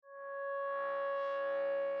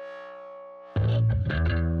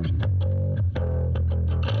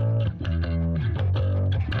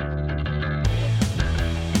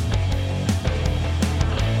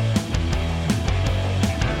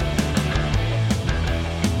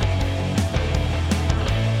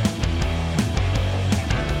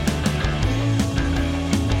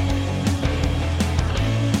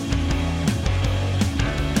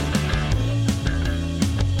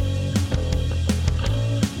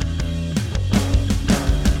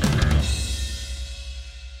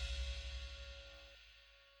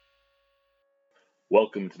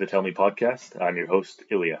Welcome to the Tell Me podcast. I'm your host,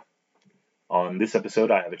 Ilya. On this episode,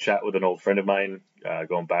 I have a chat with an old friend of mine,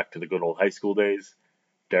 going back to the good old high school days,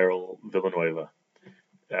 Daryl Villanueva.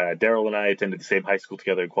 Daryl and I attended the same high school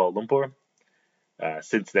together in Kuala Lumpur.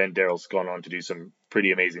 Since then, Daryl's gone on to do some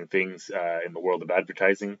pretty amazing things in the world of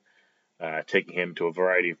advertising, taking him to a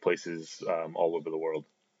variety of places all over the world.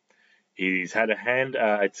 He's had a hand,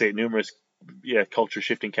 I'd say, numerous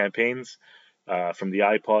culture-shifting campaigns, from the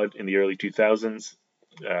iPod in the early 2000s,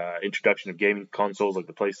 introduction of gaming consoles like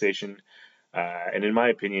the PlayStation, and in my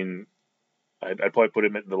opinion, I'd probably put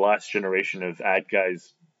him in the last generation of ad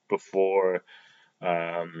guys before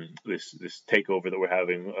this takeover that we're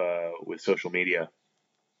having with social media.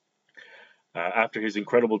 After his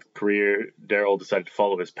incredible career, Daryl decided to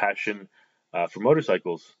follow his passion for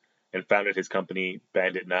motorcycles and founded his company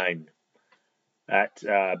Bandit 9. At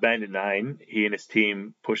Bandit 9, he and his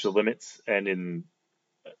team push the limits, and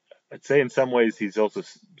I'd say in some ways he's also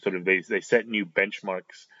they set new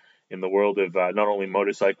benchmarks in the world of not only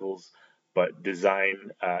motorcycles but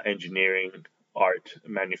design, engineering, art,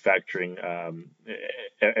 manufacturing,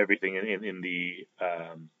 everything in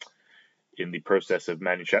the process of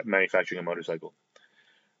manufacturing a motorcycle.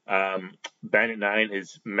 Bandit 9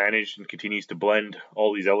 has managed and continues to blend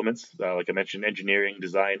all these elements, like I mentioned, engineering,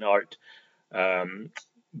 design, art.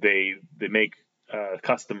 They make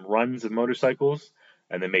custom runs of motorcycles,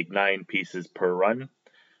 and they make 9 pieces per run.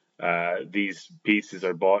 These pieces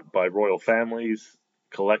are bought by royal families,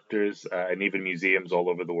 collectors, and even museums all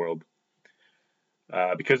over the world.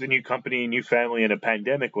 Because a new company, new family, and a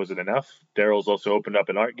pandemic wasn't enough, Daryl's also opened up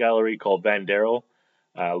an art gallery called Van Daryl,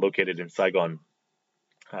 located in Saigon,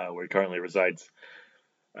 where he currently resides.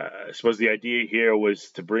 I suppose the idea here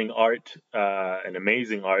was to bring art, and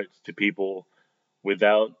amazing art, to people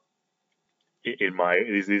without,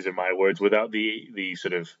 these are my words, without the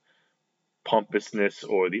sort of pompousness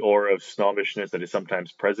or the aura of snobbishness that is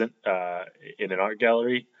sometimes present in an art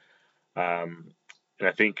gallery. And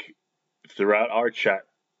I think throughout our chat,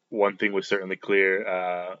 one thing was certainly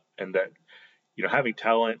clear, and that having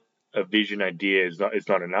talent, a vision, idea is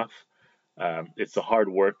not enough. It's the hard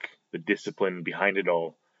work, the discipline behind it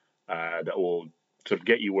all that will sort of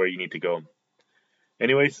get you where you need to go.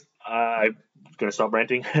 Anyways, I'm going to stop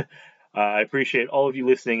ranting. I appreciate all of you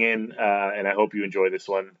listening in, and I hope you enjoy this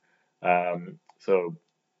one. So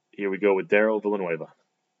here we go with Daryl Villanueva.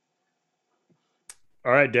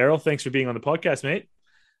 All right, Daryl, thanks for being on the podcast, mate.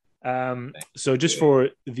 So just for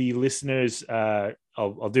the listeners,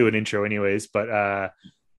 I'll do an intro anyways, but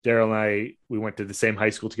Daryl and I, we went to the same high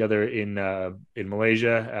school together in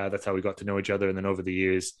Malaysia. That's how we got to know each other. And then over the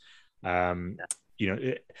years, Daryl's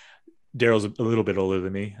a little bit older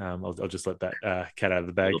than me. I'll just let that cat out of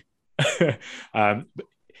the bag. I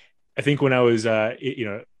think when I was,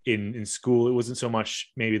 in school, it wasn't so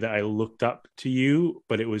much maybe that I looked up to you,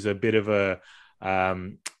 but it was a bit of a,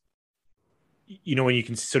 when you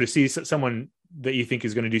can sort of see someone that you think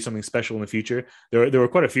is going to do something special in the future. There were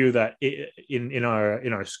quite a few that in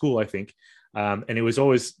our school, I think. And it was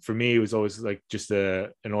always, for me, it was always like just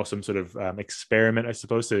an awesome sort of experiment, I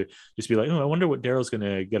suppose, to just be like, oh, I wonder what Daryl's going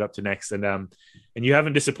to get up to next. And you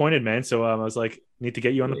haven't disappointed, man. So I was like, need to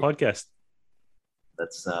get you on the podcast.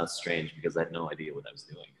 That's strange because I had no idea what I was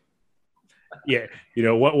doing. Yeah,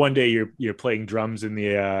 one day you're playing drums in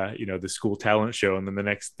the the school talent show, and then the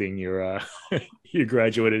next thing you're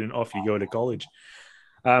graduated and off you go to college.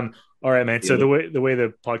 All right, man. So the way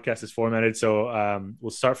the podcast is formatted, so we'll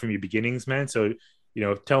start from your beginnings, man. So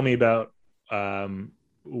tell me about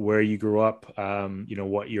where you grew up,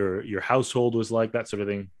 what your household was like, that sort of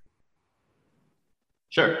thing.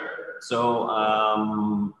 Sure. So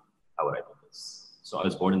how would I do this? So I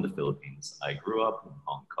was born in the Philippines. I grew up in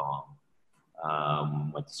Hong Kong.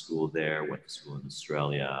 Went to school there, went to school in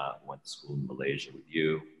Australia, went to school in Malaysia with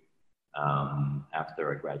you.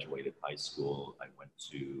 After I graduated high school, I went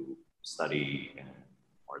to study in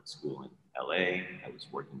art school in LA. I was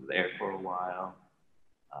working there for a while.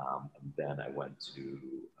 And then I went to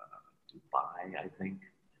Dubai, I think,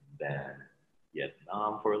 and then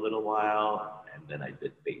Vietnam for a little while. And then I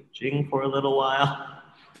did Beijing for a little while.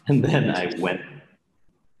 And then I went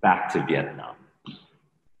back to Vietnam.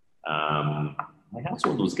 My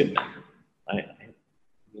household was good, man. I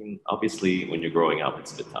mean, obviously, when you're growing up,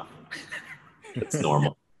 it's a bit tough. It's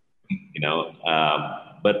normal, you know.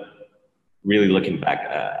 But really looking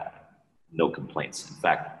back, no complaints. In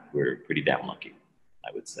fact, we're pretty damn lucky,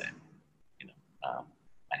 I would say. You know,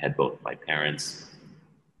 I had both my parents,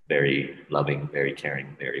 very loving, very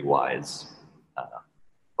caring, very wise.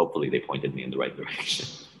 Hopefully, they pointed me in the right direction.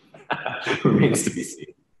 Remains to be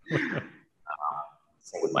seen.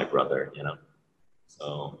 Same with my brother, you know.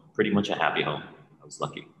 So pretty much a happy home. I was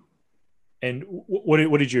lucky. And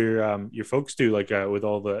what did your folks do, like with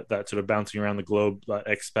all that sort of bouncing around the globe,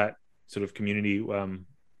 expat sort of community?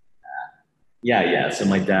 Yeah. So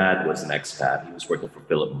my dad was an expat. He was working for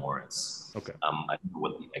Philip Morris. Okay. I don't know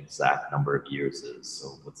what the exact number of years is.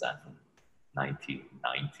 So what's that? From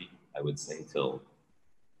 1990, I would say, till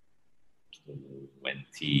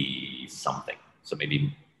 20 something. So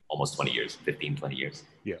maybe almost 20 years, 15, 20 years.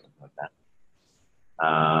 Yeah. Something like that.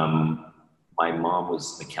 My mom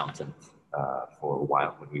was an accountant for a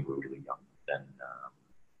while when we were really young. Then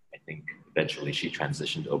I think eventually she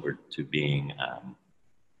transitioned over to being, what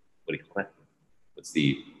do you call it? What's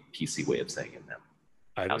the PC way of saying it now?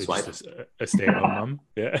 Housewife. Just a stay-at-home mom.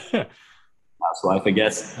 Yeah. Housewife, I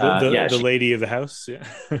guess. The lady of the house. Yeah.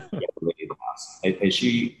 Yeah, the lady of the house. And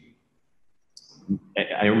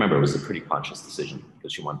I remember it was a pretty conscious decision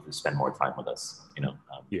because she wanted to spend more time with us, you know.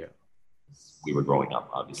 Yeah. We were growing up,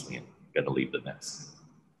 obviously, and got to leave the nest.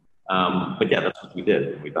 But yeah, that's what we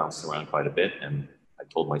did. We bounced around quite a bit, and I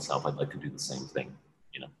told myself I'd like to do the same thing,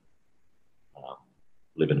 you know,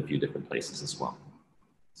 live in a few different places as well.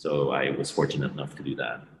 So I was fortunate enough to do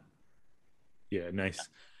that. Yeah, nice.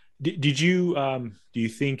 Did you do you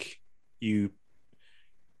think you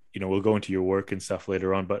know, we'll go into your work and stuff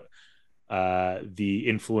later on, but the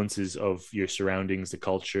influences of your surroundings, the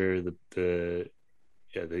culture, the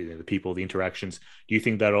people, the interactions, do you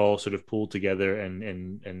think that all sort of pulled together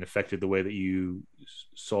and affected the way that you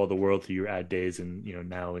saw the world through your ad days and, you know,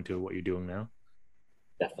 now into what you're doing now?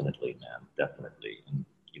 Definitely, man, definitely. And,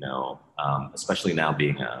 you know, especially now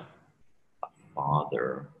being a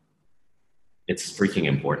father, it's freaking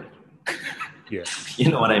important. Yeah.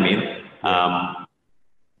 You know what I mean? Yeah.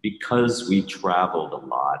 Because we traveled a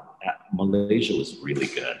lot, Malaysia was really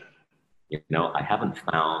good. You know, I haven't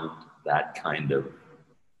found that kind of,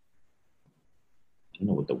 I don't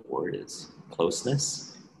know what the word is,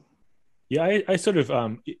 closeness. Yeah, I sort of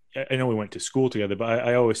I know we went to school together, but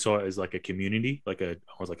I always saw it as like a community,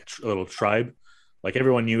 almost like a little tribe. Like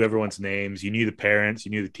everyone knew everyone's names. You knew the parents,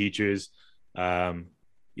 you knew the teachers.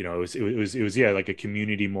 You know, it was yeah, like a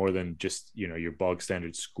community more than just, you know, your bog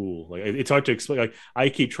standard school. Like it's hard to explain. Like I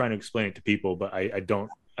keep trying to explain it to people, but I don't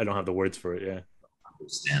have the words for it. Yeah.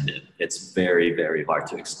 Understand it. It's very, very hard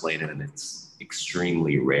to explain it, and it's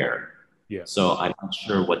extremely rare. Yeah. So I'm not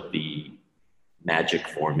sure what the magic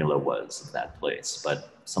formula was of that place,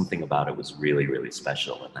 but something about it was really, really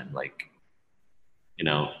special. And I'm like, you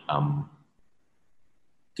know,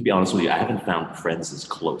 to be honest with you, I haven't found friends as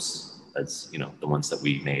close as, you know, the ones that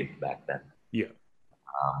we made back then. Yeah.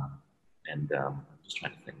 I'm just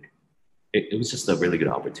trying to think. It was just a really good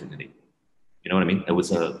opportunity. You know what I mean? It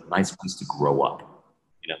was a nice place to grow up,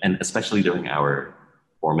 you know, and especially during our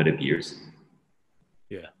formative years.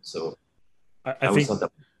 Yeah. So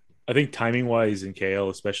I think timing wise in KL,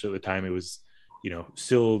 especially at the time, it was, you know,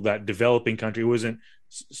 still that developing country. It wasn't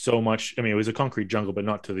so much. I mean, it was a concrete jungle, but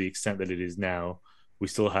not to the extent that it is now. We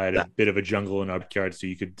still had a bit of a jungle in our backyard, so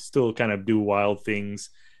you could still kind of do wild things.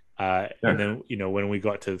 Sure. And then, you know, when we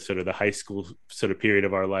got to sort of the high school sort of period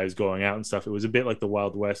of our lives going out and stuff, it was a bit like the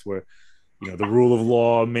Wild West where, you know, the rule of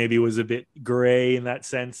law maybe was a bit gray in that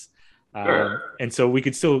sense. Sure. And so we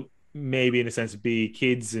could still maybe in a sense be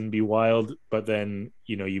kids and be wild, but then,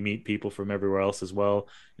 you know, you meet people from everywhere else as well.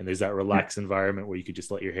 And there's that relaxed environment where you could just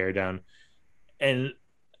let your hair down. And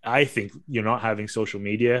I think you're not having social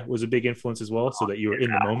media was a big influence as well, so that you were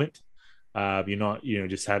in the moment. You're not, you know,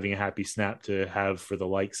 just having a happy snap to have for the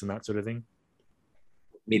likes and that sort of thing.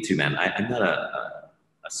 Me too, man. I'm not a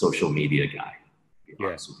social media guy. To be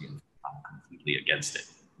honest with you. I'm completely against it.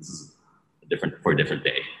 This is for a different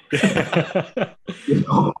day. You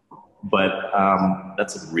know? But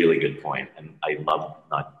that's a really good point, and I love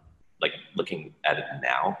not like looking at it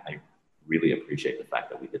now. I really appreciate the fact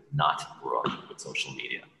that we did not grow up with social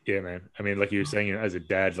media. Yeah, man. I mean, like you were saying, you know, as a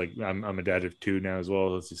dad, like I'm a dad of two now as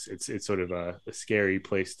well. It's just, it's sort of a scary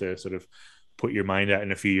place to sort of put your mind at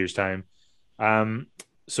in a few years' time.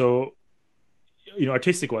 So, you know,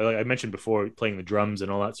 artistic, like I mentioned before, playing the drums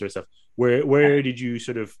and all that sort of stuff. Where did you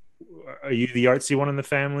sort of, are you the artsy one in the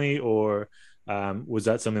family, or Was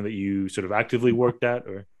that something that you sort of actively worked at,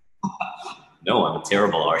 or? No, I'm a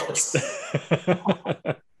terrible artist.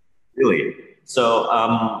 Really.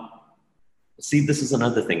 So, see, this is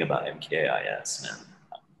another thing about MKIS, man,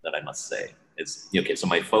 that I must say is, okay, so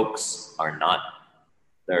my folks are not,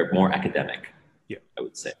 they're more academic, Yeah. I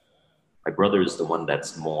would say. My brother is the one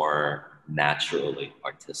that's more naturally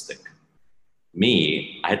artistic.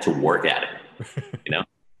 Me, I had to work at it, you know?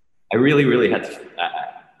 I really, really had to,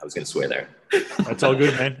 I was going to swear there. That's all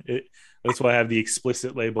good, man. That's why I have the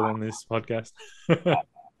explicit label on this podcast.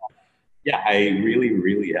 Yeah, I really,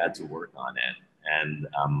 really had to work on it. And,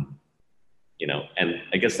 you know, and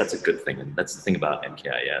I guess that's a good thing. And that's the thing about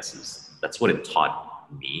MKIS is that's what it taught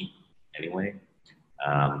me anyway,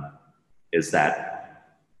 is that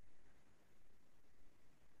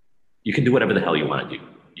you can do whatever the hell you want to do.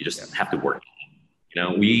 You just have to work. You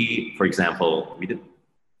know, for example, we didn't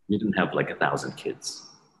have like 1,000 kids,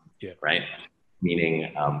 yeah, right?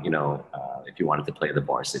 Meaning, you know, if you wanted to play the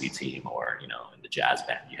varsity team or, you know, in the jazz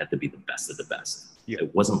band, you had to be the best of the best. Yeah.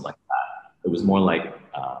 It wasn't like that. It was more like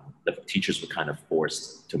the teachers were kind of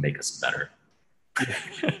forced to make us better.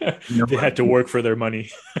 You know, they had to work for their money.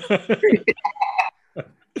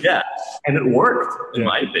 Yeah, and it worked, in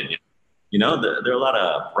my opinion. You know, there are a lot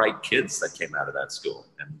of bright kids that came out of that school.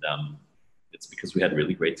 And it's because we had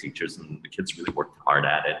really great teachers and the kids really worked hard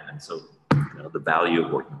at it. And so, you know, the value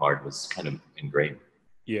of working hard was kind of ingrained.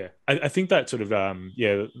 Yeah, I think that sort of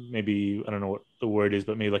maybe, I don't know what the word is,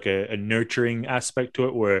 but maybe like a nurturing aspect to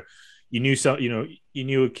it, where you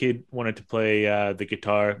knew a kid wanted to play the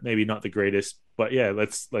guitar, maybe not the greatest, but yeah,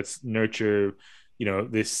 let's nurture, you know,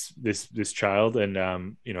 this child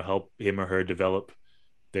and you know, help him or her develop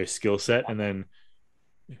their skill set, and then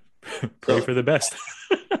pray for the best.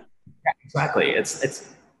 Yeah, exactly.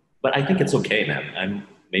 But I think it's okay, man.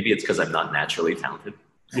 Maybe it's because I'm not naturally talented.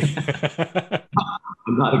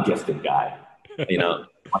 I'm not a gifted guy, you know.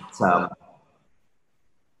 But,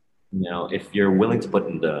 you know, if you're willing to put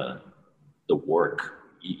in the work,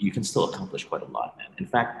 you can still accomplish quite a lot, man. In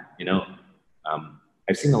fact, you know,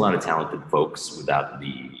 I've seen a lot of talented folks without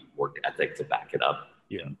the work ethic to back it up.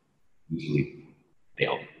 Yeah, usually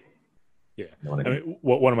fail. Yeah, you know what I mean?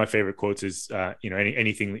 One of my favorite quotes is, you know,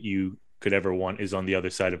 anything that you could ever want is on the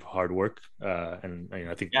other side of hard work, and you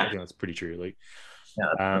know, I think that's pretty true. Like,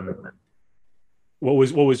 what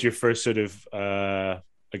was your first sort of, I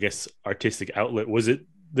guess, artistic outlet? Was it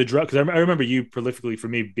the drum? Because I remember you prolifically, for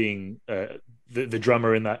me, being the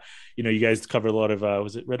drummer in that. You know, you guys cover a lot of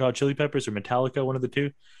was it Red Hot Chili Peppers or Metallica, one of the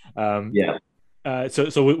two? Yeah.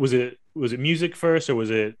 So was it music first, or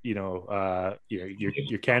was it you know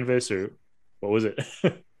your canvas, or what was it?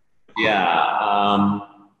 Yeah.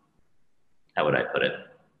 How would I put it?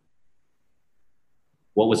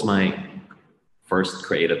 What was my first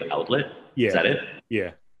creative outlet? Yeah. Is that it?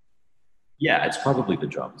 Yeah. Yeah, it's probably the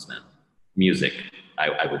drums, man. Music,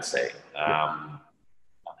 I would say.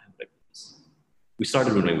 We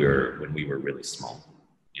started when we were really small.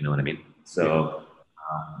 You know what I mean? So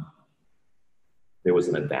there was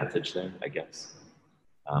an advantage there, I guess.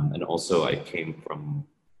 And also, I came from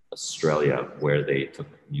Australia, where they took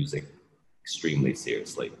music extremely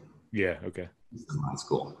seriously. Yeah. Okay. In my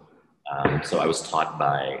school, so I was taught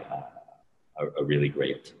by a really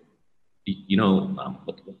great, you know,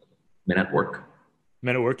 Men at Work.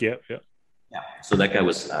 Men at Work. Yeah. Yeah. Yeah. So that guy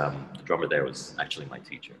was the drummer. There was actually my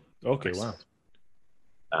teacher. Okay. Wow.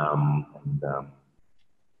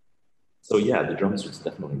 So yeah, the drums was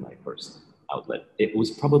definitely my first outlet. It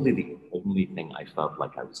was probably the only thing I felt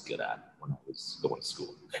like I was good at when I was going to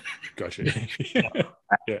school. Gotcha.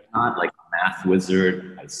 Yeah. Not like a math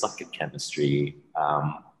wizard. I suck at chemistry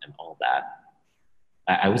and all that.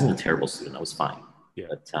 I wasn't a terrible student. I was fine. Yeah.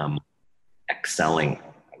 But excelling,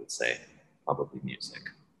 I would say, probably music.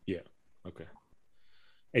 Yeah. Okay.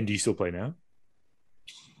 And do you still play now?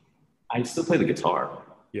 I still play the guitar.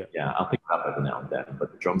 Yeah. Yeah, I'll pick it up every now and then,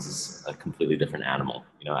 but the drums is a completely different animal.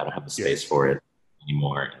 You know, I don't have the space for it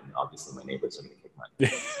anymore, and obviously my neighbors are going to kick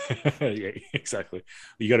my Yeah, exactly.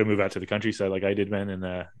 You got to move out to the countryside like I did, man,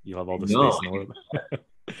 and you'll have all the space in the world.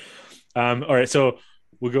 All right, so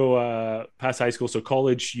we'll go past high school. So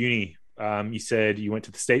college, uni. You said you went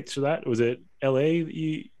to the States for that. Was it LA that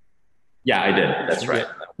you? Yeah, I did. That's right.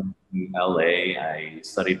 In LA, I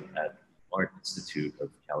studied at Art Institute of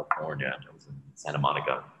California. I was in Santa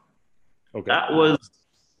Monica. Okay. That was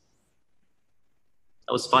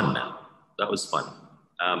fun, man. That was fun.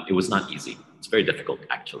 It was not easy. It's very difficult,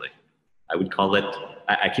 actually. I would call it.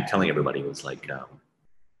 I keep telling everybody it was like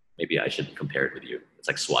maybe I should compare it with you. It's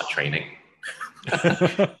like SWAT training.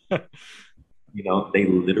 You know, they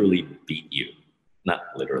literally beat you. Not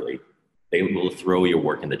literally. they will throw your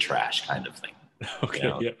work in the trash kind of thing.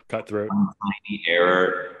 Okay. Yeah. Cutthroat. One tiny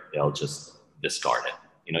error, they'll just discard it.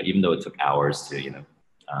 Even though it took hours to,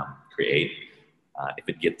 create, if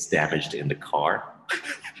it gets damaged in the car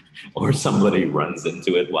or somebody runs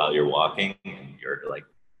into it while you're walking and you're like,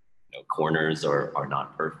 corners are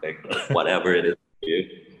not perfect or whatever it is,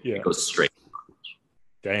 it goes straight.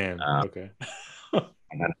 Damn. Okay.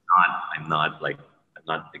 And I'm not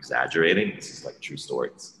exaggerating. This is like true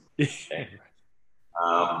stories. Okay?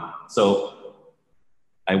 So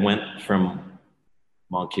I went from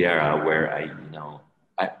Montiera, where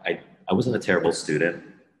I wasn't a terrible student,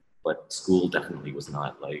 but school definitely was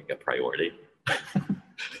not like a priority.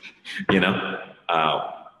 And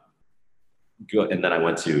then I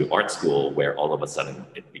went to art school, where all of a sudden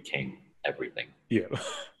it became everything. Yeah.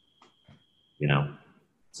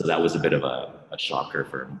 So that was a bit of a shocker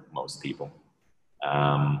for most people.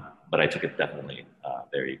 But I took it definitely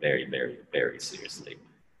very, very, very, very seriously,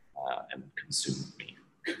 and consumed me.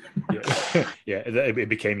 Yeah. It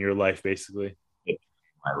became your life, basically.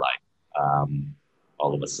 My life.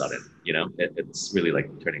 All of a sudden, it's really like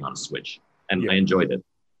turning on a switch, and I enjoyed it.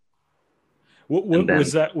 What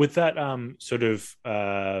was that with that sort of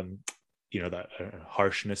that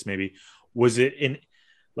harshness? Maybe was it in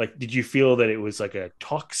like? Did you feel that it was like a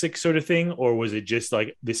toxic sort of thing, or was it just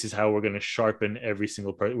like, this is how we're going to sharpen every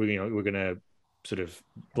single part? We're going to sort of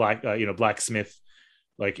blacksmith,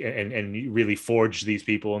 like, and really forge these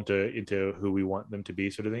people into who we want them to be,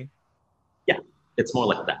 sort of thing. Yeah, it's more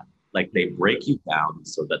like that. Like, they break you down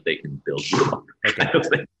so that they can build you up. Okay. Kind of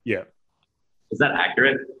thing. Yeah. Is that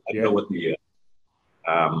accurate? I don't know what the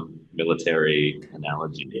military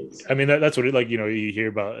analogy is. I mean, that's what it, like, you hear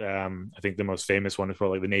about, I think the most famous one is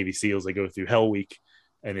probably like the Navy SEALs. They go through Hell Week,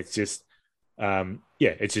 and it's just,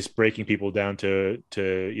 it's just breaking people down to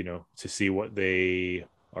see what they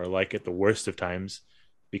are like at the worst of times,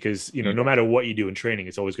 because, no matter what you do in training,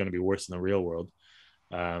 it's always going to be worse in the real world.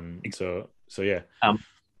 So yeah.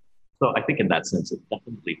 So I think in that sense, it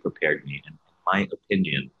definitely prepared me. And in my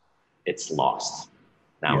opinion, it's lost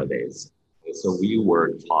nowadays. Yeah. So we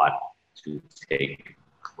were taught to take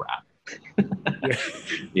crap,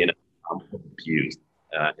 abused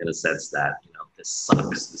in a sense that, this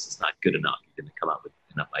sucks. This is not good enough. You didn't come up with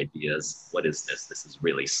enough ideas. What is this? This is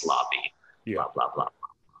really sloppy. Yeah. Blah, blah, blah.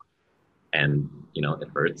 And, it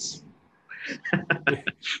hurts.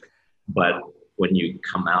 But when you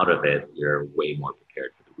come out of it, you're way more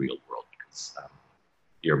prepared for the real world, because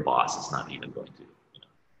your boss is not even going to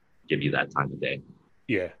give you that time of day.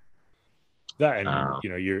 Yeah. That, and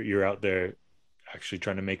you're out there actually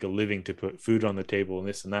trying to make a living to put food on the table and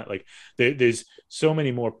this and that. Like, there's so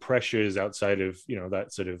many more pressures outside of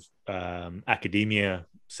that sort of academia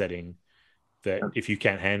setting that if you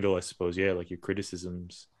can't handle, I suppose, like your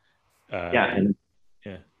criticisms. So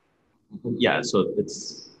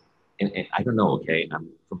it's, and I don't know. Okay,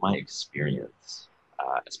 from my experience,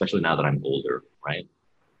 especially now that I'm older, right?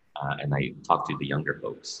 And I talk to the younger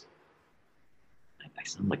folks, I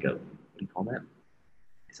sound like what do you call that?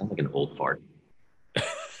 I sound like an old fart.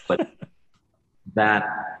 But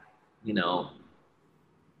that,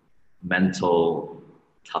 mental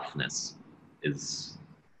toughness is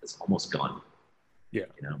almost gone. Yeah.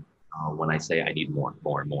 When I say I need more,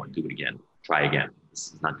 do it again, try again.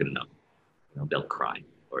 This is not good enough. They'll cry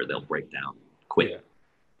or they'll break down, quit.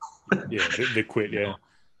 Yeah, they quit. Yeah.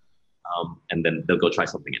 And then they'll go try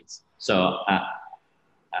something else. So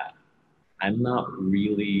I'm not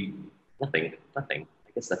really nothing. I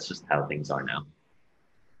guess that's just how things are now.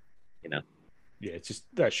 Yeah, it's just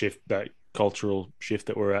that shift, that cultural shift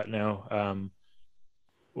that we're at now.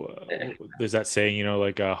 There's that saying,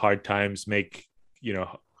 like hard times make,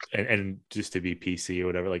 and just to be PC or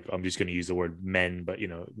whatever, like I'm just going to use the word men, but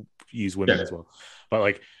use women as well. But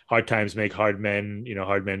like, hard times make hard men,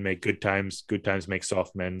 hard men make good times make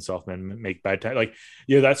soft men make bad times. Like,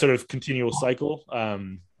 that sort of continual cycle.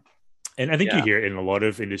 And I think you hear it in a lot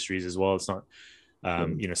of industries as well. It's not,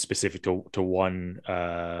 specific to one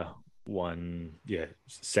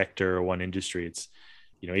sector or one industry. It's,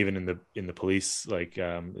 even in the police, like,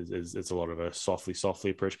 it's a lot of a softly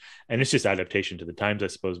approach, and it's just adaptation to the times, I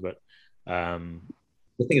suppose. But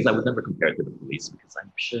the thing is, I would never compare it to the police, because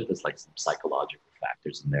I'm sure there's like some psychological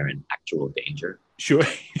factors in there and actual danger. Sure.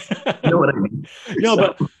 You know what I mean? No,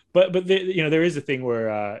 so. but there is a thing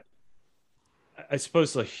where I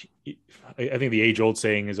suppose, like, I think the age-old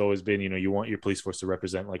saying has always been, you want your police force to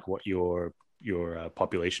represent like what your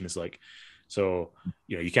population is like. So,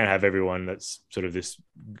 you can't have everyone that's sort of this,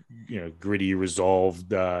 gritty,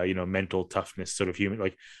 resolved, mental toughness sort of human.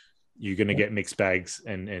 Like, you're going to get mixed bags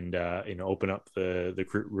and open up the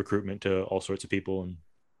recruitment to all sorts of people. And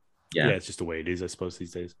yeah, it's just the way it is, I suppose,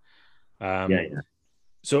 these days.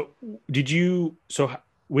 So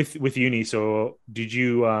with uni, so did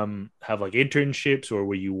you have like internships, or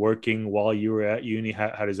were you working while you were at uni?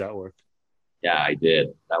 How does that work? Yeah, I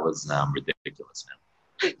did. That was ridiculous,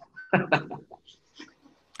 man.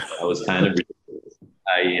 That was kind of ridiculous.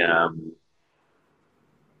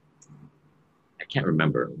 I can't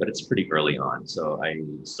remember, but it's pretty early on. So I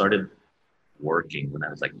started working when I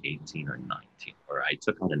was like 18 or 19, or I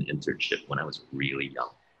took on an internship when I was really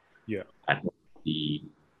young. Yeah. At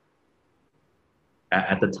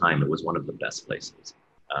the time, it was one of the best places,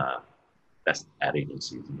 best ad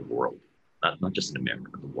agencies in the world, not just in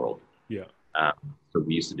America, but the world. Yeah. So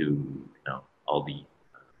we used to do, all the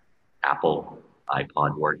Apple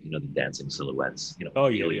iPod work, the dancing silhouettes,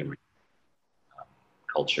 really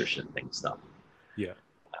culture shifting stuff. Yeah.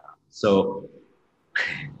 So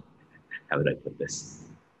how would I put this?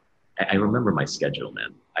 I remember my schedule,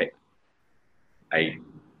 man. I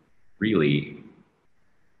really,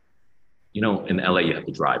 in LA you have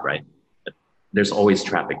to drive, right? There's always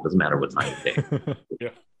traffic, doesn't matter what time of day. Yeah.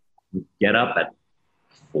 You get up at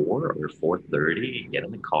 4 or 4:30, get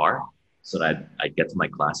in the car so that I'd get to my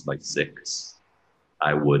class by 6.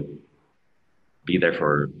 I would be there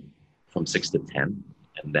from 6 to 10,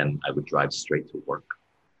 and then I would drive straight to work.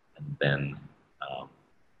 And then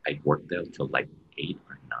I'd work there till like 8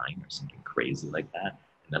 or 9 or something crazy like that.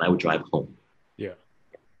 And then I would drive home. Yeah.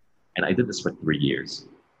 And I did this for 3 years.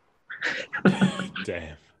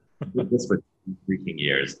 Damn. I did this for 3 freaking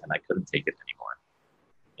years, and I couldn't take it anymore.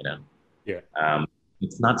 Yeah.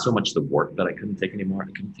 It's not so much the work that I couldn't take anymore.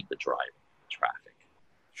 I couldn't take the drive, the traffic.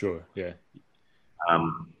 Sure. Yeah.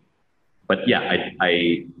 But yeah,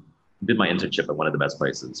 I did my internship at one of the best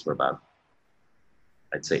places for about,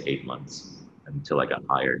 I'd say 8 months until I got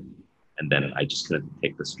hired. And then I just couldn't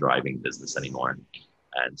take this driving business anymore.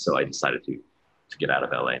 And so I decided to get out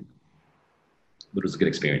of LA. But it was a good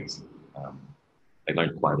experience. I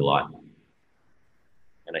learned quite a lot.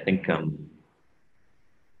 And I think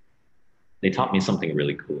they taught me something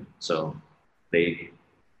really cool. So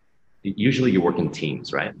usually you work in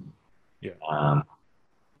teams, right? Yeah.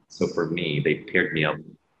 So for me, they paired me up,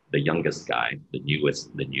 the youngest guy, the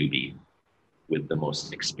newbie, with the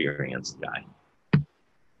most experienced guy.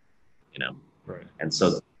 Right. And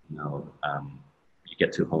so you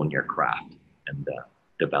get to hone your craft and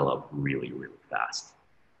develop really, really fast.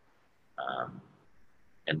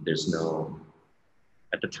 And there's no,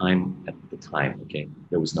 at the time, okay,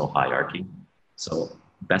 there was no hierarchy. So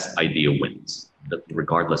best idea wins,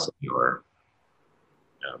 regardless of your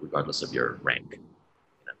rank.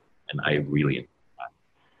 And I really enjoy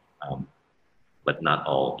that. But not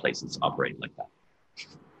all places operate like that,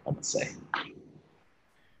 I must say.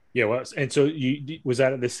 Yeah. Well, and so was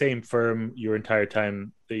that at the same firm your entire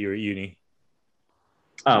time that you were at uni?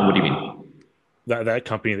 What do you mean? That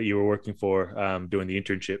company that you were working for, doing the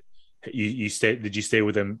internship, you did you stay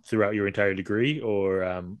with them throughout your entire degree, or?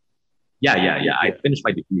 Yeah. I finished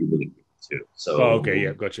my degree really quickly too. So. Oh, okay.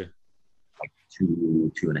 Yeah. Gotcha. Like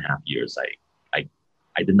 2.5 years.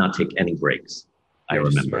 I did not take any breaks. I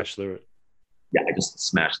remember. Smashed through it. Yeah, I just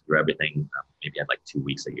smashed through everything. Maybe I had like 2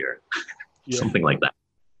 weeks a year, something like that.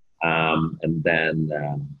 And then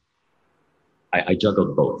I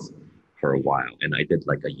juggled both for a while, and I did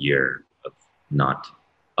like a year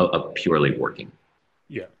of purely working.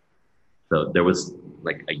 Yeah. So there was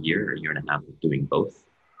like a year and a half of doing both,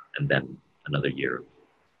 and then another year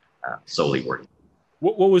solely working.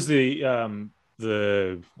 What was the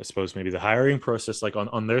I suppose maybe the hiring process like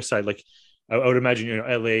on their side? Like I would imagine,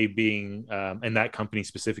 LA being and that company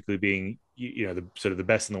specifically being, the sort of the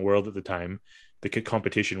best in the world at the time, the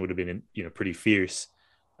competition would have been, pretty fierce.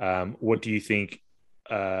 What do you think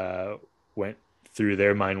went through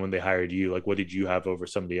their mind when they hired you? Like, what did you have over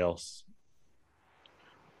somebody else?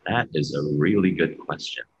 That is a really good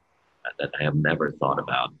question that I have never thought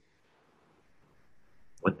about.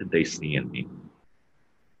 What did they see in me?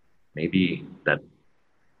 Maybe that,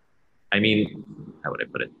 how would I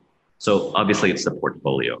put it? So obviously it's the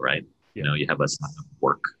portfolio, right? Yeah. You have a set of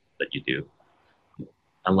work that you do.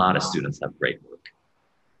 A lot of students have great work.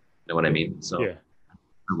 You know what I mean? So yeah. I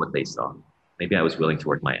don't know what they saw. Maybe I was willing to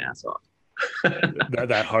work my ass off.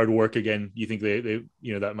 that hard work again, you think they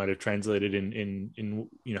that might have translated in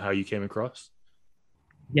how you came across?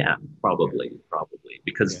 Yeah, probably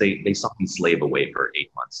because they saw me slave away for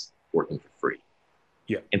 8 months working for free.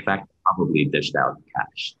 Yeah. In fact, probably dished out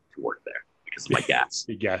cash to work there because of my gas.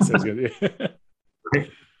 Gas is good.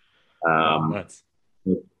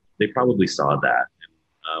 They probably saw that.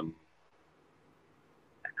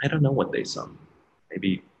 I don't know what they saw.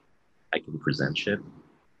 Maybe I can present shit.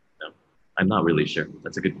 No, I'm not really sure.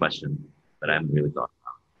 That's a good question, but I haven't really thought.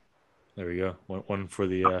 There we go. One for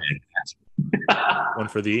the About one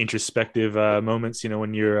for the introspective moments. You know,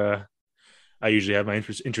 when you're I usually have my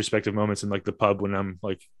introspective moments in like the pub when I'm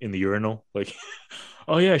like in the urinal, like,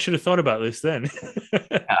 oh yeah, I should have thought about this then.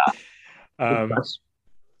 Good um, question.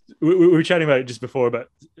 we were chatting about it just before, but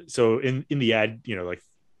so in the ad, you know, like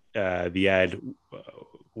the ad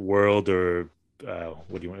world or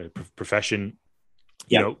what do you want, profession,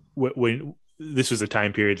 you Yeah. know, when this was a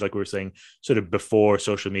time period, like we were saying, sort of before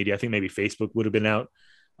social media. I think maybe Facebook would have been out,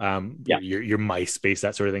 Yeah. your MySpace,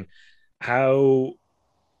 that sort of thing. How,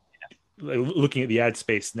 like, looking at the ad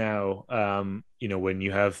space now, you know, when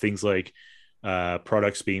you have things like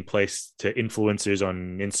products being placed to influencers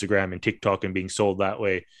on Instagram and TikTok and being sold that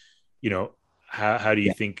way, you know, how do you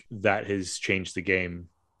Yeah. think that has changed the game?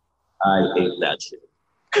 I hate that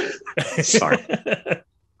shit. Sorry. I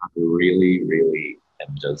really, really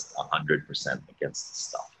am just 100% against this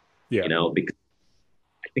stuff. Yeah. You know, because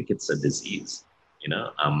I think it's a disease. You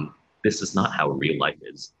know, this is not how real life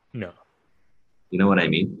is. No. You know what I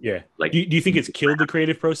mean? Yeah. Like, Do you think it's killed the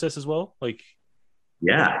creative process as well? Like,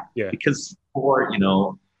 yeah, yeah. because for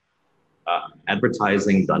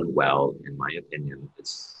advertising done well, in my opinion,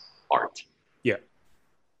 is art. Yeah.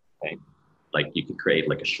 Okay, like you could create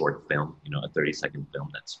like a short film, a 30-second film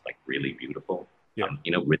that's like really beautiful. Yeah.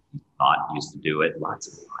 Ridley Scott used to do it.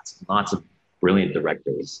 Lots of brilliant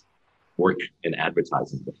directors worked in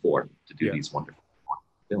advertising before to do Yeah. these wonderful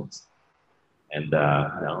films. And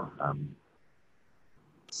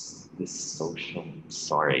this social,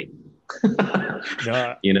 sorry.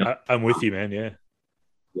 No, I'm with you, man. Yeah.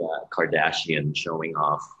 Yeah, Kardashian showing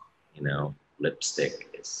off, lipstick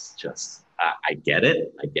is just, I get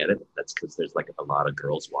it. That's because there's like a lot of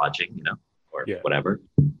girls watching, or Yeah. whatever,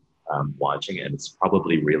 watching it. And it's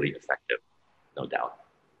probably really effective, no doubt.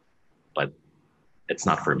 But it's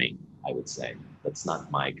not for me, I would say. That's not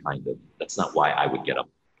why I would get up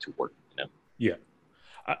to work, Yeah.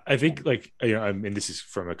 I think, like, I mean, this is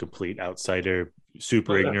from a complete outsider,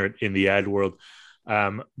 super ignorant in the ad world.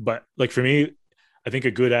 But like for me, I think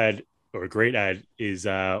a good ad or a great ad is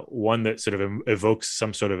one that sort of evokes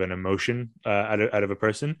some sort of an emotion out of a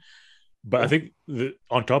person. But I think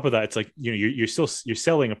on top of that, it's like, you're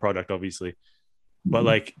selling a product, obviously, but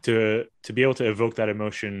like to be able to evoke that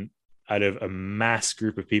emotion out of a mass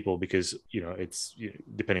group of people, because it's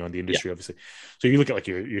depending on the industry, obviously. So you look at like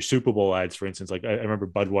your Super Bowl ads, for instance. Like I remember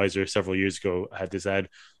Budweiser several years ago had this ad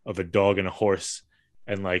of a dog and a horse,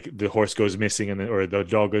 and like the horse goes missing or the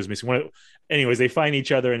dog goes missing. Anyways, they find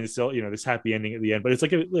each other and it's still this happy ending at the end. But it's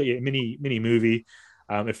like a mini movie.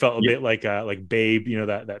 It felt a bit like Babe,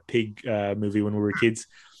 that pig movie when we were kids.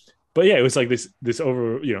 But yeah, it was like this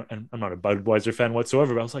over, and I'm not a Budweiser fan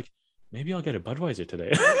whatsoever, but I was like, maybe I'll get a Budweiser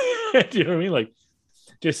today. Do you know what I mean? Like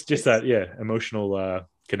just that, emotional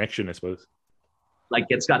connection, I suppose. Like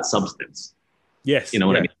it's got substance. Yes. You know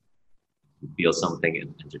what I mean? You feel something, it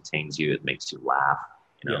entertains you, it makes you laugh,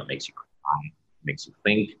 it makes you cry, it makes you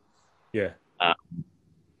think. Yeah. I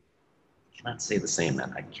cannot say the same,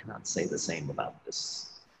 man. I cannot say the same about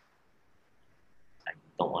this. I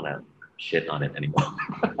don't want to shit on it anymore.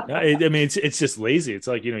 I mean, it's just lazy. It's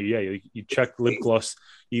like, you chuck lip gloss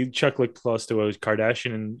to a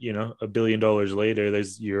Kardashian, and $1 billion later,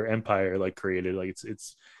 there's your empire like created. Like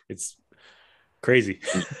it's crazy.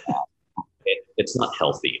 It's not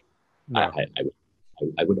healthy. No.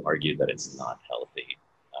 I would argue that it's not healthy.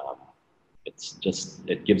 It's just,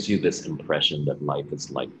 it gives you this impression that life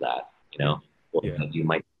is like that, or that you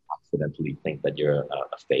might accidentally think that you're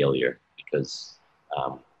a failure because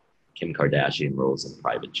Kim Kardashian rolls in a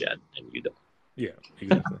private jet and you don't. Yeah,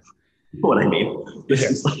 exactly. You know what I mean? This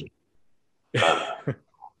is like,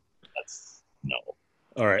 that's no.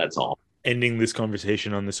 All right. That's all. Ending this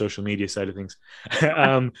conversation on the social media side of things.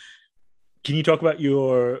 Can you talk about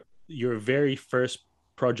your very first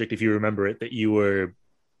project, if you remember it, that you were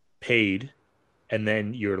paid, and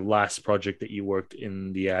then your last project that you worked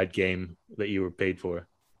in the ad game that you were paid for?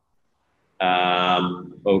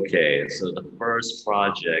 Okay, so the first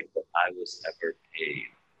project that I was ever paid,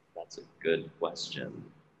 that's a good question.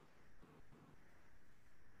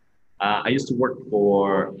 I used to work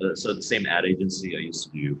for, so the same ad agency, I used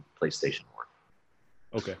to do PlayStation work.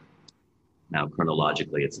 Okay. Now,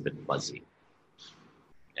 chronologically, it's a bit fuzzy.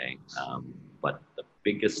 Okay, but the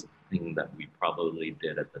biggest thing that we probably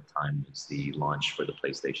did at the time was the launch for the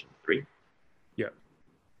PlayStation 3. Yeah.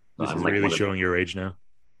 So this is like really showing your age now.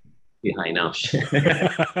 Yeah, I know.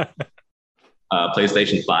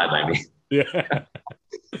 PlayStation 5, I mean. Yeah.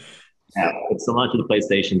 Yeah, it's the launch of the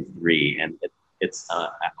PlayStation 3, and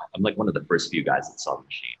I'm like one of the first few guys that saw the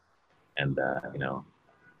machine, and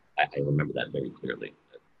I remember that very clearly.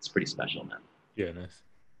 It's pretty special, man. Yeah, nice.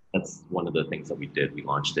 That's one of the things that we did. We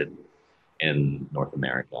launched it in North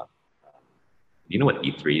America. You know what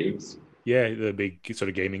E3 is? Yeah, the big sort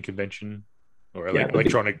of gaming convention or Yeah,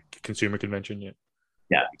 electronic consumer convention. Yeah.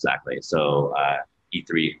 Yeah, exactly. So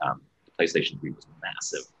E3, the PlayStation 3 was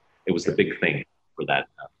massive. It was the big thing for that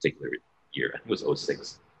particular year. I think it was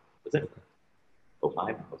 '06. Was it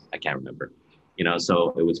 '05? I can't remember.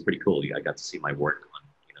 So it was pretty cool. I got to see my work on,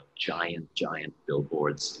 giant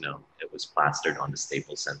billboards. It was plastered on the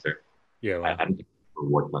Staples Center. Yeah. Wow. I don't think I ever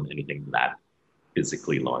worked on anything that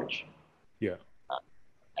physically large. Yeah.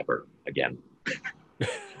 Ever again.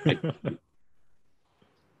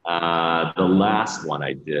 The last one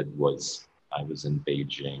I did was I was in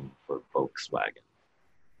Beijing for Volkswagen.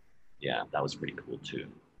 Yeah, that was pretty cool too.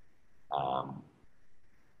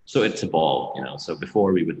 So it's evolved, So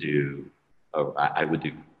before we would do, I would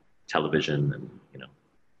do television and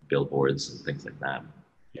billboards and things like that.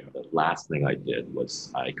 Yeah. The last thing I did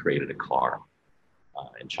was I created a car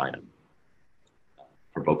in China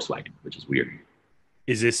for Volkswagen, which is weird.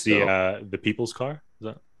 Is this the people's car? Is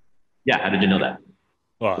that? Yeah. How did you know that?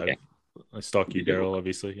 Well, Okay. I stalk you, Daryl.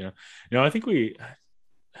 Obviously, I think we.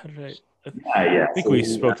 How did I? Yeah. I think we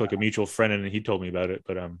spoke to like a mutual friend, and he told me about it.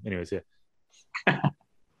 But anyways, yeah.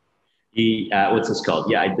 What's this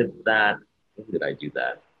called? Yeah, I did that. When did I do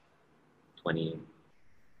that?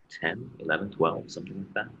 2010, 11, 12, something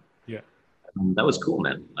like that. Yeah. That was cool,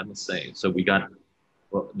 man. I must say. So we got.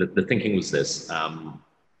 Well, the thinking was this.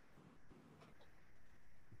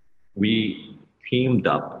 We teamed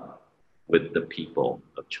up with the people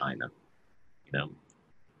of China,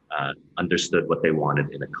 understood what they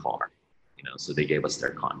wanted in a car, so they gave us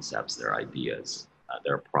their concepts, their ideas,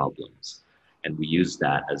 their problems. And we used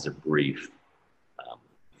that as a brief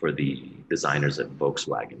for the designers at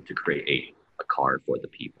Volkswagen to create a car for the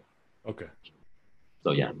people. Okay.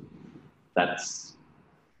 So yeah, that's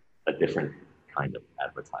a different kind of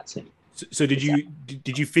advertising. So did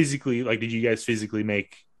you physically, did you guys physically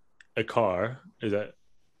make a car? Is that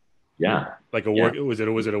like a work? Was it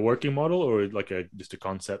a working model or like just a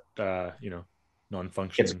concept?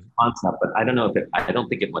 Non-functioning. It's a concept, but I don't know if I don't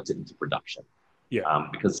think it went into production. Yeah.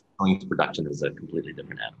 Because going into production is a completely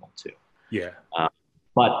different animal too. Yeah.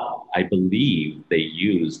 But I believe they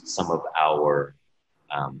used some of our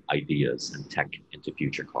ideas and tech into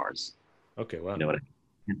future cars. Okay. Wow. I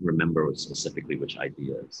can't remember specifically which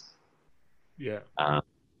ideas. Yeah. I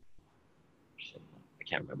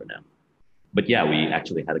can't remember now. But yeah, we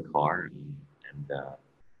actually had a car and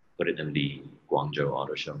put it in the Guangzhou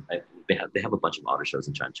Auto Show. They have a bunch of auto shows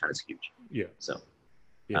in China. China's huge. Yeah. So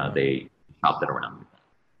they shopped it around like that.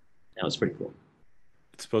 That was pretty cool.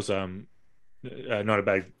 I suppose not a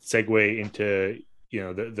bad segue into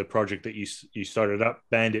the project that you started up,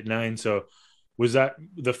 Bandit 9. So was that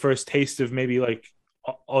the first taste of maybe like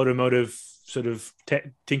automotive sort of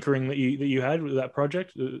tinkering that you had with that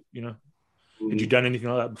project? Had you done anything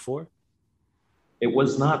like that before? It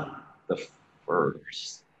was not the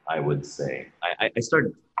first, I would say. I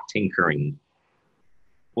started tinkering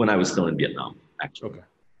when I was still in Vietnam, actually. Okay.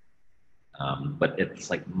 But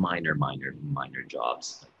it's like minor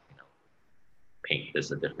jobs. Like, paint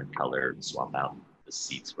this a different color, swap out the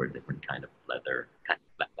seats for a different kind of leather,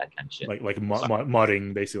 that kind of shit. Like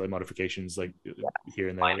modding, basically, like modifications, like here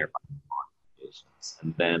and there. Minor modifications.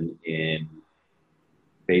 And then in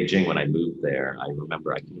Beijing, when I moved there, I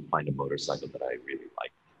remember I couldn't find a motorcycle that I really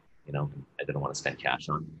liked. I didn't want to spend cash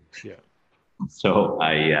on. Yeah. So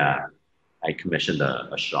I commissioned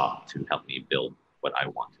a shop to help me build what I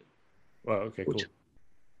wanted. Wow. Okay. Cool.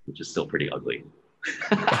 Which is still pretty ugly.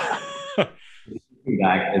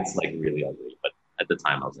 Back, it's like really ugly, but at the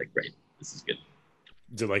time I was like, great, this is good.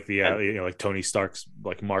 Is it like the like Tony Stark's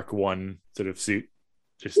like Mark I sort of suit?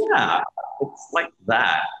 It's like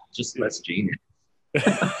that, just less genius. But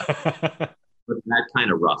that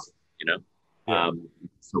kind of rough,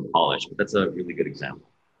 so polished. But that's a really good example.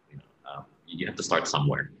 You have to start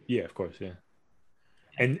somewhere. Yeah, of course, yeah.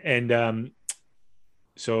 And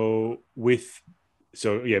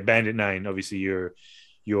Bandit 9, obviously your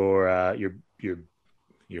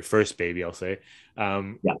first baby, I'll say.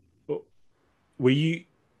 Were you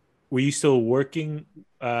still working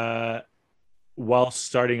while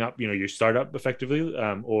starting up, your startup effectively,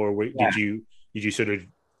 or did you sort of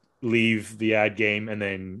leave the ad game and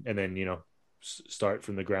then start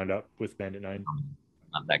from the ground up with Bandit 9?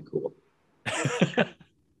 Not that cool.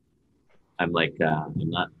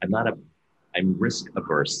 I'm risk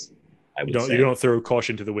averse. I would You say. don't throw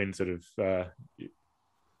caution to the wind, sort of.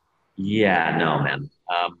 Yeah, no, man.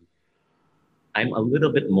 I'm a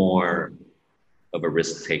little bit more of a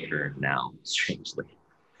risk taker now, strangely.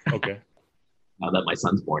 Okay. Now that my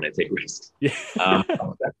son's born, I take risks. Yeah.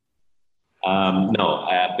 Um, no,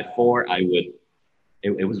 before I would,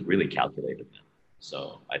 it was really calculated, man.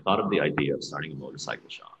 So I thought of the idea of starting a motorcycle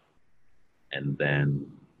shop. And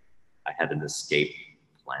then I had an escape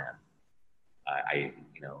plan.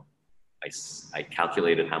 You know, I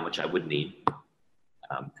calculated how much I would need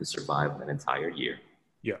to survive an entire year.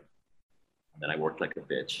 Yeah. And then I worked like a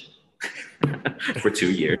bitch for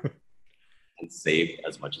 2 years and saved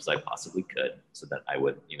as much as I possibly could so that I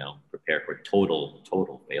would, you know, prepare for total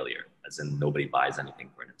failure, as in nobody buys anything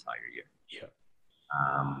for an entire year. Yeah.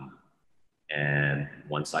 And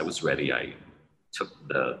once I was ready, I took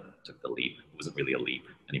the leap. It wasn't really a leap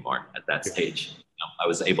anymore at that stage. You know, I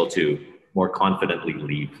was able to more confidently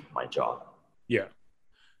leave my job. Yeah.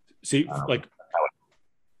 See, like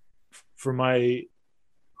for my,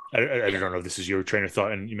 I don't know if this is your train of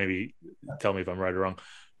thought, and you maybe tell me if I'm right or wrong,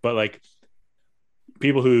 but like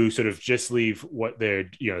people who sort of just leave what their,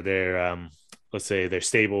 you know, their let's say their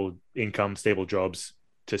stable income, stable jobs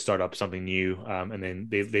to start up something new, and then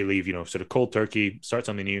they leave, you know, sort of cold turkey, start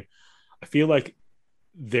something new. I feel like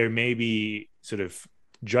there may be sort of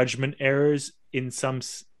judgment errors in some,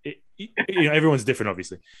 you know, everyone's different,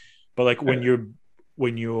 obviously, but like when you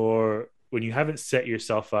haven't set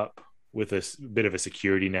yourself up with a bit of a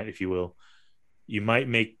security net, if you will, you might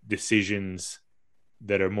make decisions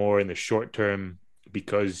that are more in the short term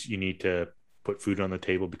because you need to put food on the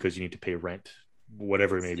table, because you need to pay rent,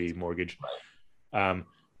 whatever it may be, mortgage.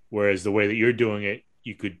 Whereas the way that you're doing it,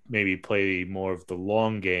 you could maybe play more of the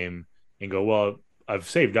long game and go, well, I've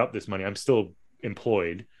saved up this money. I'm still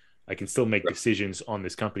employed. I can still make decisions on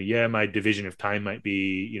this company. Yeah, my division of time might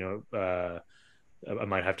be, you know, I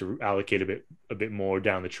might have to allocate a bit more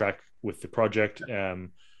down the track with the project.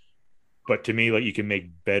 But to me, like, you can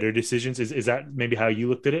make better decisions. Is that maybe how you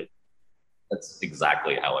looked at it? That's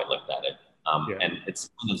exactly how I looked at it. And it's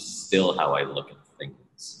kind of still how I look at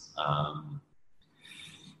things.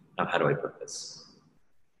 Now, how do I put this?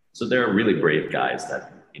 So there are really brave guys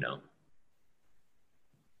that, you know,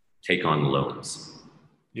 take on loans,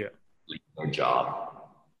 leave their job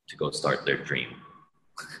to go start their dream.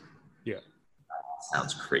 Yeah. That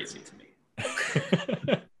sounds crazy to me.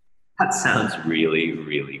 That sounds really,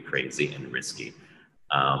 really crazy and risky.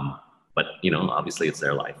 But, you know, obviously it's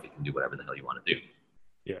their life. You can do whatever the hell you want to do.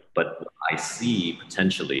 Yeah. But what I see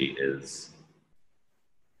potentially is,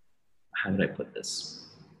 how would I put this?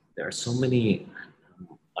 There are so many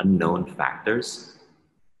unknown factors.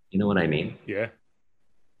 You know what I mean? Yeah.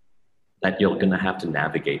 That you're going to have to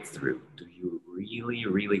navigate through. Do you really,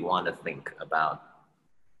 really want to think about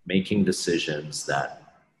making decisions that,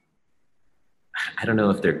 I don't know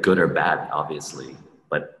if they're good or bad, obviously,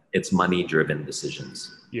 but it's money-driven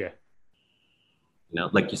decisions. Yeah. You know,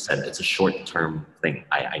 like you said, it's a short-term thing.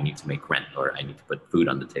 I need to make rent, or I need to put food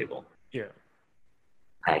on the table. Yeah.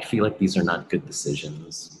 I feel like these are not good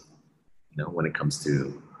decisions, you know, when it comes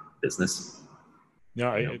to business. No,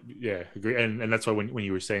 I agree. And that's why when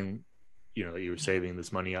you were saying, you know, that you were saving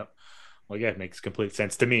this money up, well, yeah, it makes complete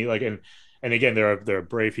sense to me. Like, and again, there are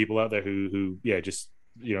brave people out there who just,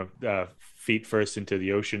 you know, feet first into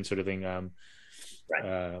the ocean sort of thing.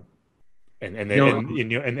 Right. And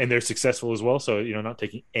they're successful as well. So, you know, not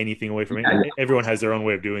taking anything away from it. Everyone has their own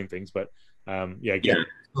way of doing things, but I get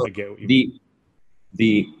what you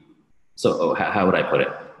mean. So how would I put it?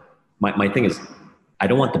 My thing is, I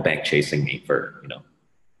don't want the bank chasing me for, you know,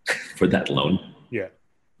 for that loan. Yeah.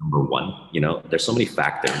 Number one, you know, there's so many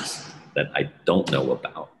factors that I don't know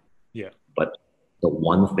about. Yeah. But the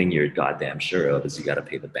one thing you're goddamn sure of is you got to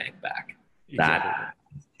pay the bank back. Exactly. That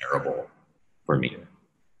is terrible for me.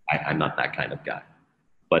 I'm not that kind of guy.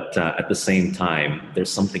 But at the same time,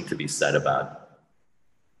 there's something to be said about,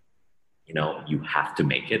 you know, you have to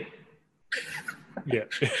make it. Yeah.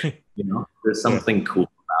 You know, there's something cool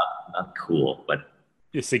about, not cool, but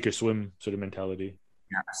sink or swim sort of mentality.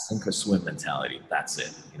 Yeah, sink or swim mentality. That's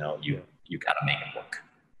it. You know, you got to make it work.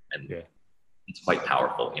 And it's quite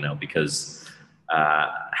powerful, you know, because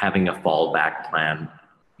having a fallback plan,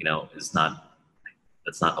 you know, that's not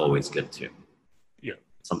always good too. Yeah.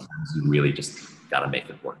 Sometimes you really just got to make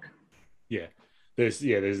it work. Yeah. It's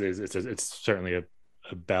certainly a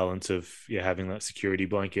balance of having that security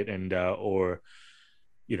blanket and or,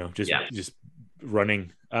 you know, just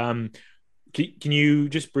running. Can you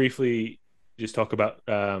just briefly just talk about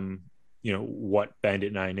you know, what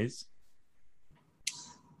Bandit 9 is?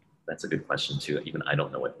 That's a good question too. Even I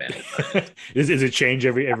don't know what Bandit 9 is. Is it change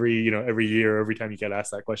every year, every time you get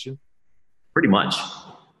asked that question? Pretty much,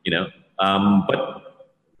 you know. But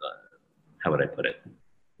how would I put it?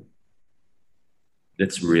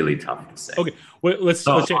 It's really tough to say. Okay, well, let's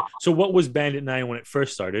check. So what was Bandit 9 when it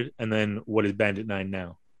first started, and then what is Bandit 9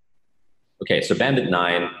 now? Okay, so Bandit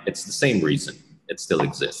 9, it's the same reason. It still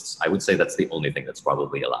exists. I would say that's the only thing that's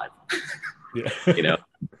probably alive. Yeah. You know,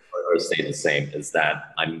 or stay the same, is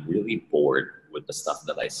that I'm really bored with the stuff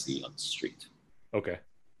that I see on the street. Okay.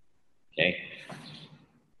 Okay.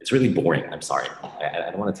 It's really boring. I'm sorry. I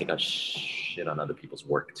don't want to take a shit on other people's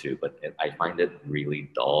work too, but I find it really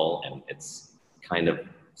dull, and it's kind of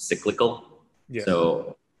cyclical. Yeah.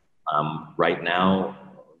 So right now,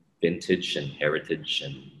 vintage and heritage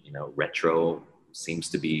and, you know, retro seems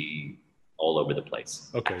to be all over the place.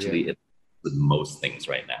 Okay. Actually, it's with most things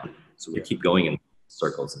right now. So we keep going in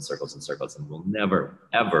circles and circles and circles, and we'll never,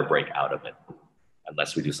 ever break out of it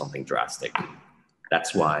unless we do something drastic.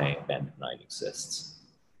 That's why Bandit 9 exists.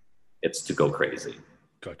 It's to go crazy.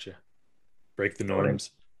 Gotcha. Break the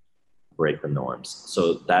norms. Break the norms.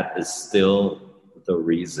 So that is still the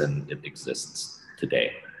reason it exists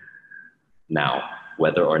today. Now,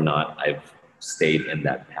 whether or not I've stayed in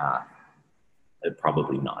that path,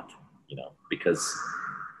 probably not, you know, because,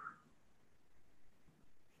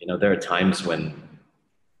 you know, there are times when,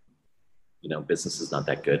 you know, business is not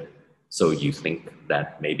that good. So you think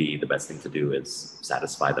that maybe the best thing to do is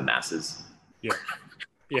satisfy the masses. Yeah.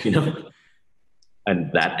 Yeah. You know?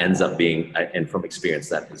 And that ends up being, and from experience,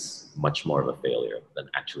 that is much more of a failure than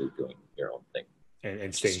actually doing your own thing.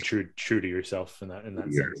 And staying true to yourself in that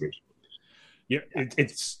sense. Yeah,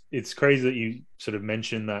 it's crazy that you sort of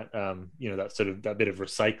mentioned that you know, that sort of that bit of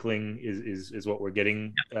recycling is what we're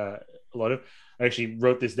getting a lot of. I actually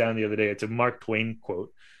wrote this down the other day. It's a Mark Twain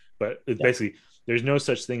quote, but it's basically, there's no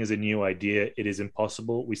such thing as a new idea. It is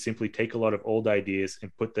impossible. We simply take a lot of old ideas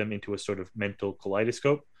and put them into a sort of mental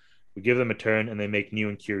kaleidoscope. We give them a turn and they make new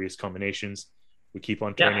and curious combinations. We keep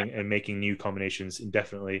on turning and making new combinations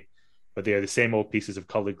indefinitely, but they are the same old pieces of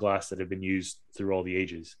colored glass that have been used through all the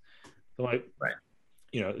ages. So like, right.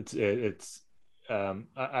 You know, it's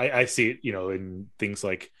I see it, you know, in things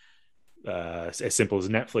like as simple as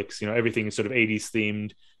Netflix. You know, everything is sort of 80s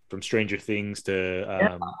themed, from Stranger Things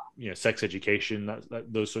to you know, Sex Education,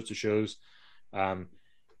 those sorts of shows.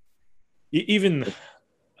 Even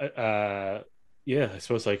I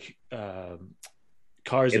suppose like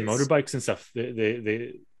cars and motorbikes and stuff.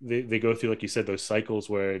 They go through, like you said, those cycles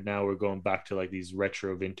where now we're going back to like these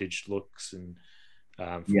retro vintage looks and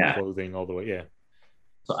from clothing all the way. Yeah.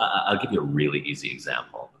 So I'll give you a really easy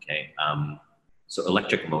example. Okay. So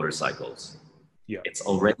electric motorcycles. Yeah. It's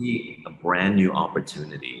already a brand new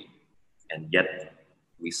opportunity, and yet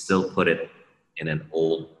we still put it in an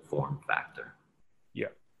old form factor. Yeah.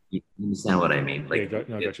 You understand what I mean? Like, got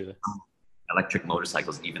you there. Electric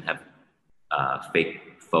motorcycles even have fake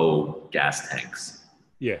faux gas tanks.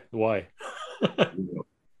 Yeah. Why? That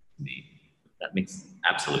makes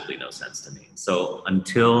absolutely no sense to me. So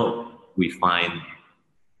until we find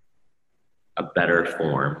a better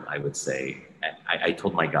form, I would say, I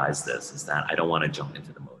told my guys this, is that I don't want to jump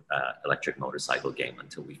into the electric motorcycle game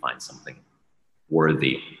until we find something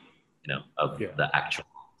worthy, you know, of the actual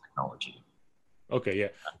technology. Okay, yeah.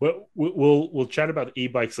 Well, we'll chat about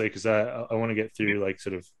e-bikes later, because I want to get through like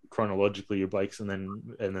sort of chronologically your bikes and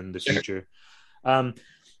then the future.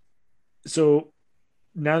 So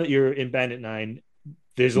now that you're in Bandit 9,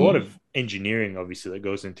 there's a lot of engineering, obviously, that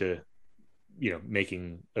goes into, you know,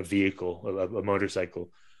 making a vehicle, a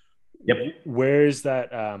motorcycle. Yep. Where's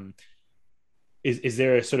that? Is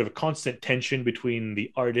there a sort of a constant tension between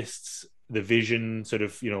the artists, the vision, sort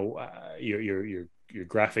of, you know, your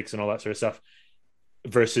graphics and all that sort of stuff,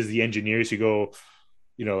 versus the engineers who go,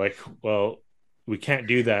 you know, like, well, we can't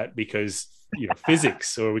do that because, you know,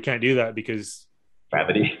 physics, or we can't do that because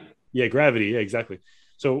gravity. Yeah, gravity. Yeah, exactly.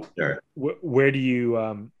 So sure. Where do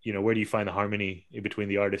you, you know, where do you find the harmony between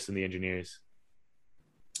the artists and the engineers?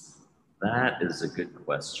 That is a good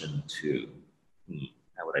question too.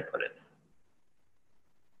 How would I put it?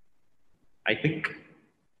 I think,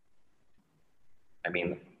 I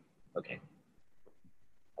mean, okay.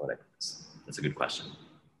 How would I put this? That's a good question.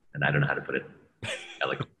 And I don't know how to put it.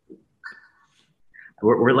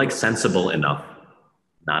 We're like sensible enough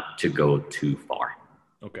not to go too far.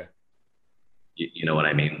 Okay. You know what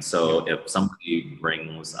I mean? So if somebody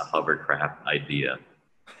brings a hovercraft idea,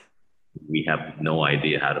 we have no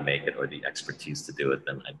idea how to make it or the expertise to do it,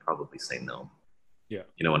 then I'd probably say no. Yeah.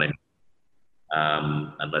 You know what I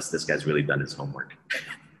mean? Unless this guy's really done his homework.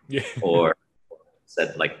 Yeah. Or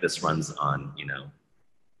said, like, this runs on, you know,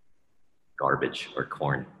 garbage or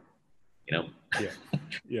corn, you know? Yeah.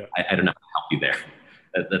 Yeah. I don't know how to help you there.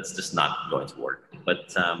 That's just not going to work. But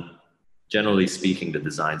generally speaking, the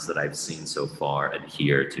designs that I've seen so far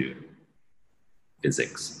adhere to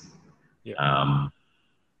physics. Yeah.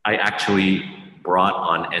 I actually brought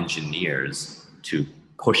on engineers to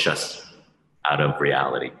push us out of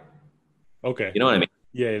reality. Okay. You know what I mean?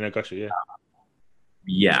 Yeah. No, gotcha. Yeah.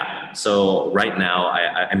 Yeah. So right now,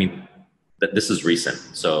 I mean, this is recent.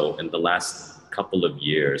 So in the last couple of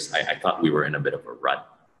years, I thought we were in a bit of a rut,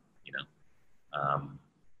 you know,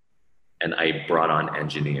 and I brought on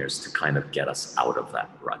engineers to kind of get us out of that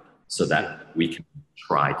rut so that we can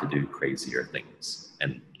try to do crazier things.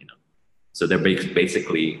 And, you know, so they're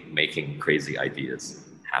basically making crazy ideas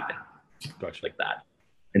happen. Gotcha. Like that,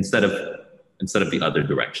 instead of the other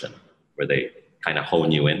direction where they kind of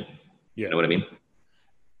hone you in. Yeah. You know what I mean?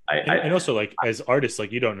 And also, like, as artists,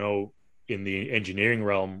 like, you don't know in the engineering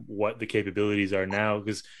realm what the capabilities are now,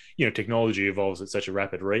 because, you know, technology evolves at such a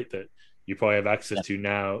rapid rate that you probably have access to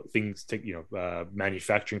now things to, you know,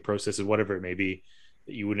 manufacturing processes, whatever it may be,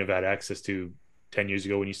 that you wouldn't have had access to 10 years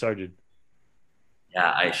ago when you started.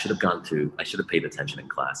 Yeah, I should have paid attention in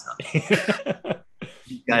class. Huh?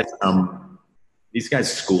 These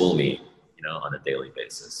guys school me, you know, on a daily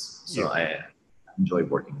basis. So I enjoy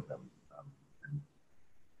working with them. And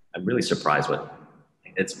I'm really surprised what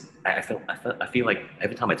it's. I feel like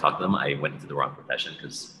every time I talk to them, I went into the wrong profession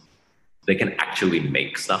because they can actually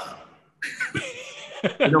make stuff.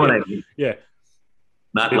 You know what I mean? Yeah.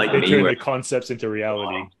 Not they like me. Turn the concepts into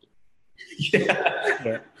reality.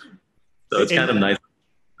 Yeah. So it's kind of nice.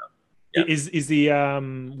 Yeah. Is the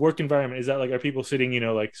work environment, is that like, are people sitting, you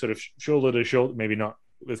know, like sort of shoulder to shoulder, maybe not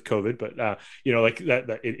with COVID, but you know, like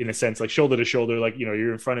that in a sense, like shoulder to shoulder, like, you know,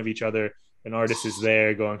 you're in front of each other, an artist is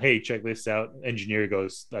there going, hey, check this out, engineer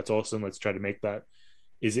goes, that's awesome, let's try to make that.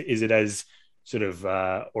 Is it as sort of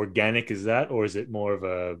organic as that, or is it more of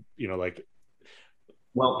a, you know, like,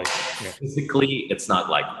 well, like, physically it's not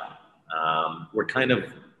like that. We're kind of,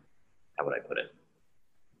 how would I put it,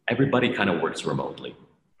 everybody kind of works remotely.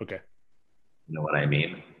 Okay. You know what I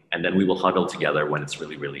mean? And then we will huddle together when it's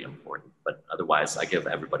really, really important. But otherwise, I give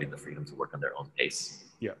everybody the freedom to work on their own pace.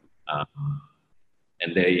 Yeah.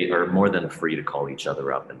 And they are more than free to call each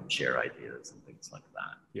other up and share ideas and things like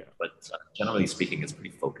that. Yeah. But generally speaking, it's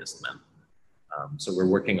pretty focused, man. So we're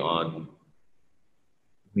working on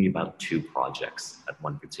maybe about 2 projects at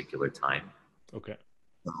one particular time. Okay.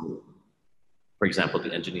 So, for example,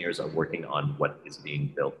 the engineers are working on what is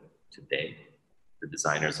being built today. The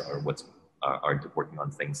designers are working on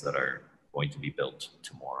things that are going to be built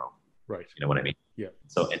tomorrow. Right. You know what I mean? Yeah.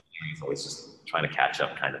 So engineering is always just trying to catch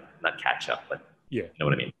up, kind of, not catch up, but yeah. You know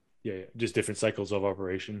what I mean? Yeah. Just different cycles of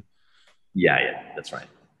operation. Yeah, that's right.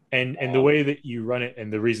 And the way that you run it,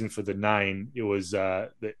 and the reason for the 9, it was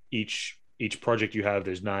that each project you have,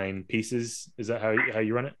 there's 9 pieces. Is that how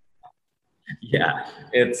you run it? Yeah,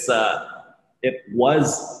 it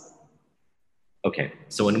was okay.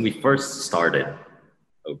 So when we first started,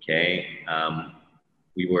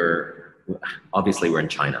 we're in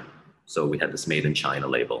China, so we had this made in China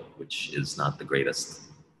label, which is not the greatest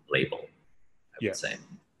label, I would say.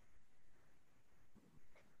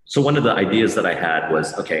 So one of the ideas that I had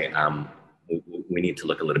was, we need to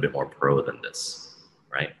look a little bit more pro than this,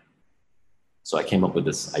 right? So I came up with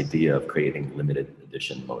this idea of creating limited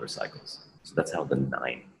edition motorcycles. So that's how the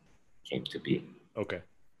 9 came to be. Okay.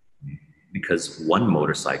 Because one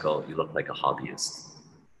motorcycle, you look like a hobbyist.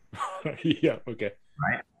 Yeah. Okay.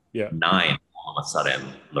 Right? Yeah. 9 all of a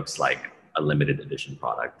sudden looks like a limited edition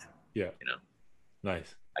product. Yeah. You know.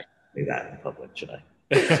 Nice. I can't say that in public, should I?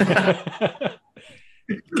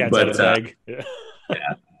 Cat's out of the bag. Yeah.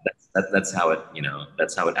 That's how it, you know,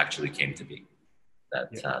 that's how it actually came to be.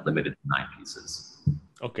 That limited 9 pieces.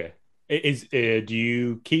 Okay. Do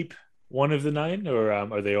you keep one of the 9, or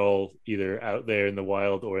are they all either out there in the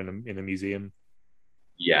wild or in a museum?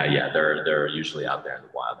 Yeah, they're usually out there in the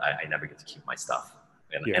wild. I never get to keep my stuff,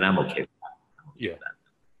 and I'm okay with that. With that.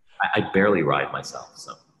 I barely ride myself,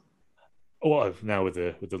 so. Well, now with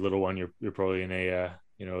the little one, you're probably in a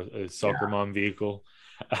soccer mom vehicle.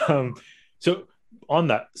 So on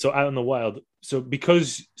that, so out in the wild, so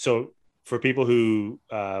for people who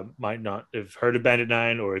might not have heard of Bandit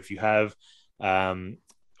 9, or if you have,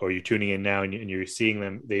 or you're tuning in now and you're seeing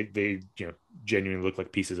them, they genuinely look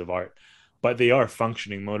like pieces of art, but they are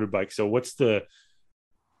functioning motorbikes. So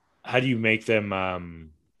how do you make them?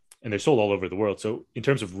 And they're sold all over the world. So in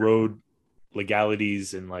terms of road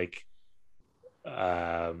legalities and like,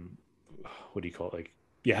 what do you call it? Like,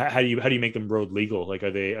 how do you make them road legal? Like,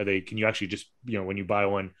 are they? Can you actually just, when you buy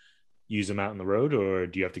one, use them out on the road, or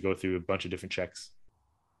do you have to go through a bunch of different checks?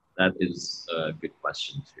 That is a good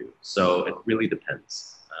question too. So it really depends.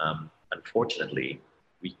 Unfortunately,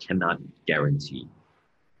 we cannot guarantee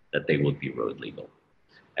that they will be road legal.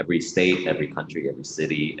 Every state, every country, every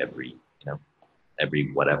city, every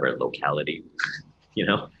whatever locality,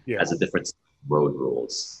 Yeah. has a different set of road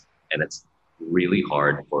rules, and it's really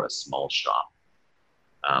hard for a small shop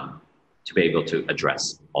to be able to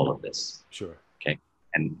address all of this. Sure. Okay,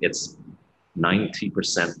 and it's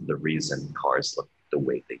 90% the reason cars look the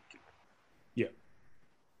way they do. Yeah.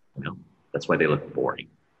 That's why they look boring,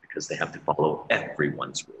 because they have to follow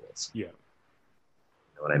everyone's rules. Yeah.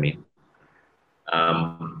 You know what I mean?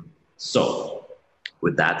 So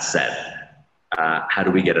with that said, how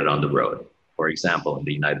do we get it on the road? For example, in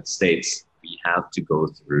the United States, we have to go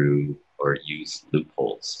through or use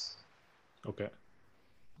loopholes Okay.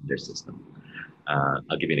 in their system.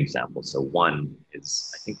 I'll give you an example. So one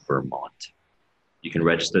is, I think, Vermont. You can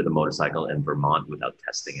register the motorcycle in Vermont without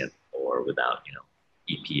testing it or without,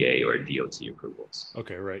 EPA or DOT approvals.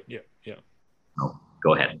 Okay. Right. Yeah. Yeah. So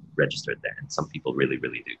go ahead, register it there. And some people really,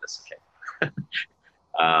 really do this. Okay.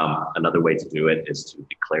 Another way to do it is to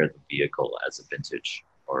declare the vehicle as a vintage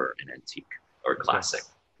or an antique or classic.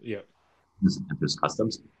 Yeah. There's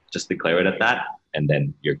customs. Just declare it at that, and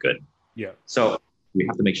then you're good. Yeah. So we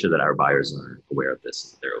have to make sure that our buyers are aware of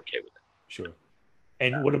this. They're okay with it. Sure.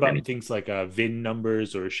 And what about things like VIN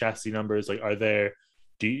numbers or chassis numbers? Like, are there?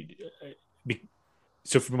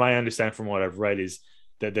 So from my understanding, from what I've read, is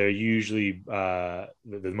that they're usually the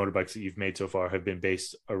motorbikes that you've made so far have been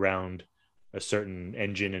based around a certain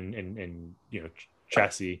engine and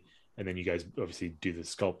chassis, and then you guys obviously do the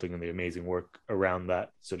sculpting and the amazing work around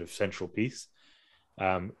that sort of central piece.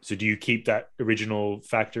 So do you keep that original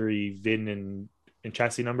factory VIN and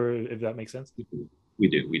chassis number, if that makes sense? We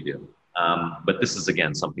do. But this is,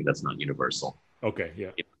 again, something that's not universal. Okay,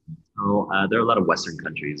 yeah. So there are a lot of Western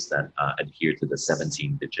countries that adhere to the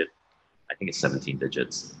 17-digit, I think it's 17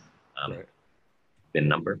 digits, Right. VIN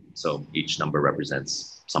number. So each number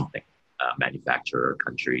represents something, manufacturer,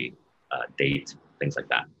 country, date, things like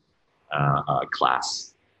that,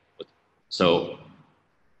 class. So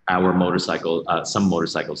our motorcycle, some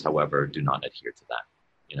motorcycles, however, do not adhere to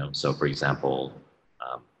that. So for example,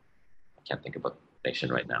 I can't think of a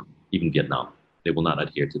nation right now, even Vietnam, they will not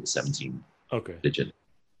adhere to the 17 digit.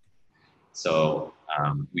 So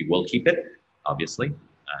we will keep it, obviously,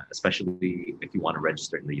 especially if you want to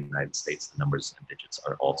register in the United States, the numbers and digits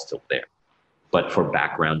are all still there. But for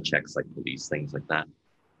background checks like police, things like that,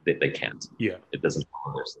 they can't. Yeah. It doesn't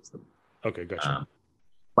follow their system. Okay, gotcha.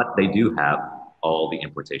 But they do have all the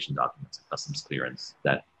importation documents and customs clearance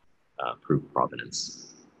that prove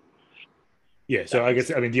provenance. Yeah, so I guess,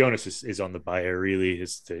 the onus is on the buyer, really,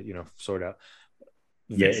 is to, sort out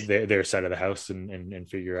their side of the house and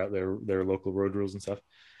figure out their local road rules and stuff.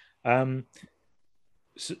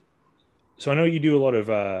 So I know you do a lot of,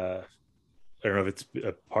 I don't know if it's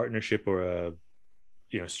a partnership or a,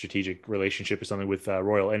 strategic relationship or something with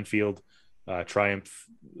Royal Enfield, Triumph,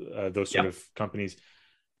 those sort of companies.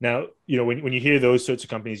 Now, when you hear those sorts of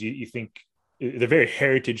companies, you think they're very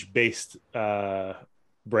heritage-based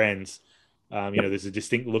brands. There's a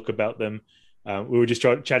distinct look about them. We were just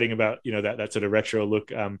chatting about, that sort of retro look.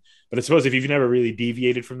 But I suppose if you've never really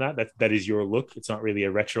deviated from that is your look. It's not really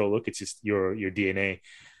a retro look. It's just your DNA.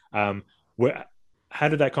 How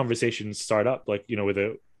did that conversation start up? Like,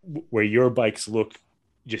 where your bikes look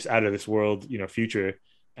just out of this world, future,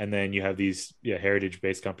 and then you have these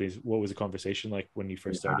heritage-based companies. What was the conversation like when you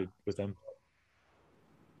first started with them?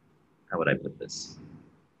 How would I put this?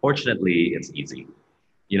 Fortunately, it's easy.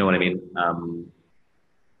 You know what I mean?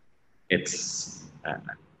 It's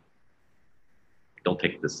don't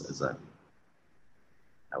take this as a,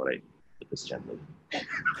 how would I put this gently?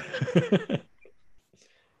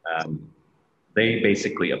 They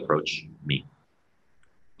basically approach me.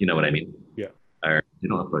 You know what I mean? Yeah. Or they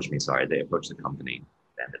don't approach me, sorry. They approach the company,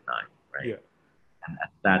 Bandit 9, right? Yeah. And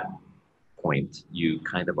at that point, you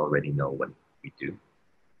kind of already know what we do.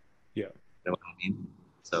 Yeah. You know what I mean?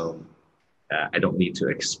 So I don't need to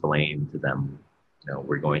explain to them,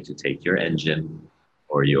 we're going to take your engine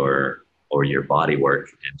or your body work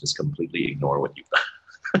and just completely ignore what you've done.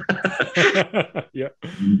 Yeah.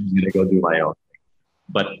 I'm gonna go do my own thing.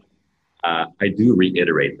 But I do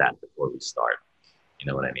reiterate that before we start. You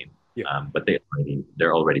know what I mean? Yeah. But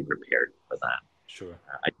they're already prepared for that. Sure.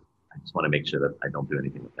 I just want to make sure that I don't do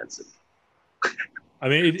anything offensive.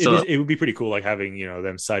 It would be pretty cool, like having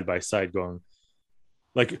them side by side going.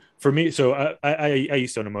 Like for me, so I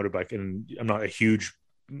used to own a motorbike, and I'm not a huge,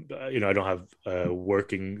 I don't have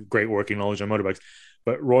great working knowledge on motorbikes,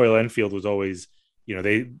 but Royal Enfield was always,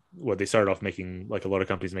 they started off making, like a lot of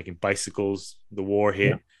companies, making bicycles. The war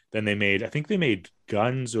hit, then I think they made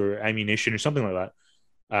guns or ammunition or something like that.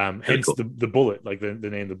 Hence cool. the Bullet, like the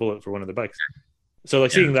name the Bullet for one of the bikes. So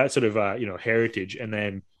like seeing that sort of heritage, and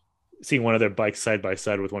then seeing one of their bikes side by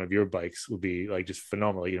side with one of your bikes would be like just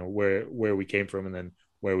phenomenal. Where we came from and then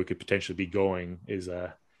where we could potentially be going is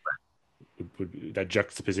that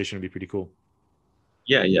juxtaposition would be pretty cool.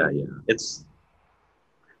 Yeah.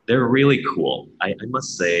 They're really cool. I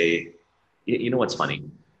must say, you know what's funny?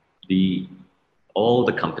 All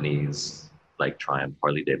the companies like Triumph,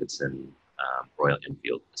 Harley Davidson, Royal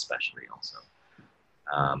Enfield, especially also,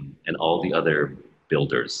 and all the other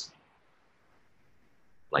builders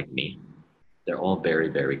like me, they're all very,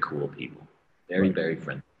 very cool people. Very, very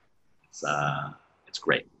friendly. It's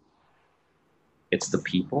great. It's the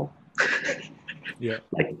people,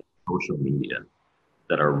 like social media,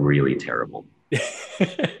 that are really terrible. Yeah.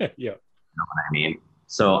 You know what I mean?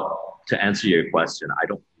 So to answer your question, I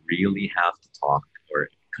don't really have to talk or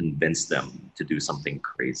convince them to do something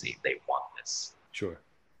crazy. They want this. Sure.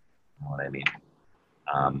 You know what I mean?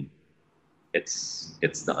 It's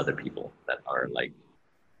the other people that are like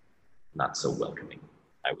not so welcoming,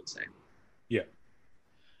 I would say. Yeah.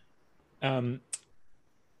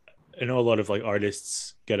 I know a lot of like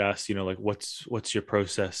artists get asked, like what's your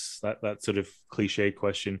process? That sort of cliche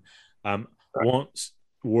question. I won't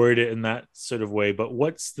word it in that sort of way, but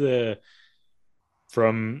what's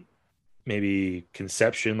from maybe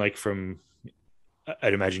conception, like from,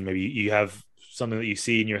 I'd imagine maybe you have something that you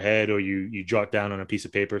see in your head, or you jot down on a piece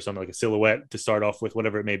of paper, something like a silhouette to start off with,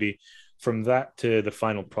 whatever it may be. From that to the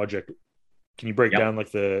final project, can you break down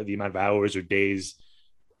like the amount of hours or days,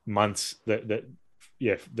 months that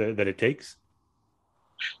it takes?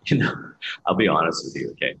 I'll be honest with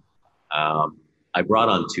you. Okay. I brought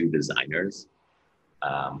on 2 designers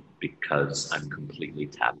because I'm completely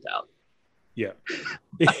tapped out. Yeah.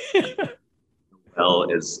 Well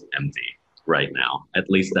is empty right now. At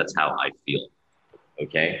least that's how I feel.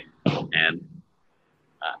 Okay. And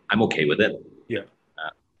I'm okay with it. Yeah.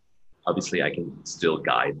 Obviously, I can still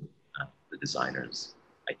guide the designers,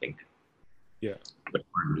 I think. Yeah. But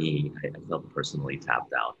for me, I felt personally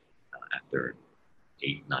tapped out after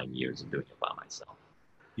 8-9 years of doing it by myself.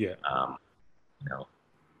 Yeah.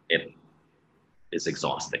 It is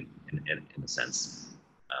exhausting in a sense.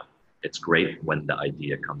 It's great when the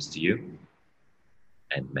idea comes to you,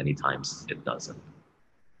 and many times it doesn't.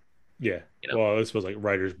 Yeah. Well, this was like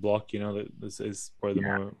writer's block, that this is probably the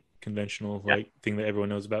more conventional thing that everyone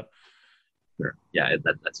knows about. Sure. Yeah,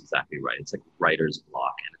 that's exactly right. It's like writer's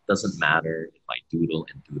block, and it doesn't matter if I doodle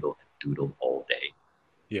and doodle and doodle all day.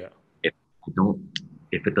 Yeah. If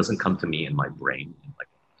it doesn't come to me in my brain, like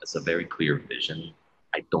it's a very clear vision,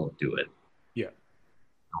 I don't do it. Yeah.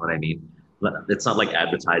 You know what I mean? It's not like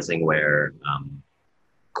advertising where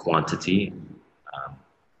quantity,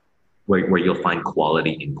 where you'll find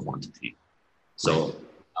quality in quantity. So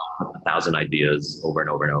 1,000 ideas over and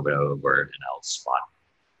over and over and over, and I'll spot,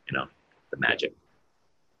 the magic.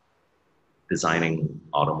 Designing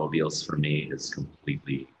automobiles for me is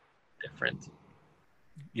completely different.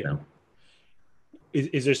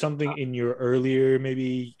 Is there something in your earlier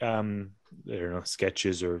maybe I don't know,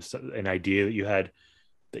 sketches or an idea that you had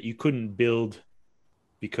that you couldn't build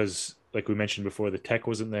because, like we mentioned before, the tech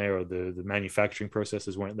wasn't there, or the manufacturing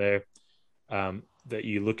processes weren't there, that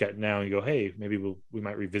you look at now and you go, hey, maybe we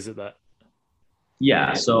might revisit that?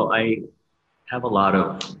 Yeah, so I have a lot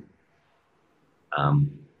of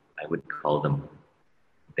I would call them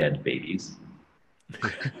dead babies.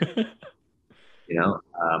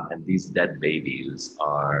 And these dead babies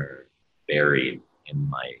are buried in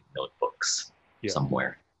my notebooks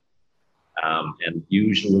somewhere. And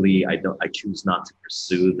usually I choose not to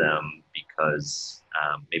pursue them because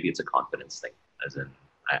maybe it's a confidence thing, as in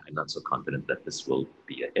I'm not so confident that this will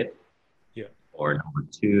be a hit. Yeah. Or number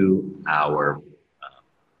 2, our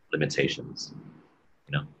limitations.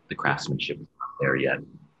 The craftsmanship is not there yet.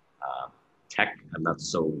 Tech, I'm not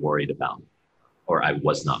so worried about, or I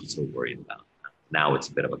was not so worried about. Now it's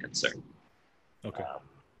a bit of a concern. Okay.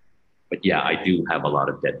 But yeah, I do have a lot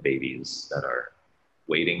of dead babies that are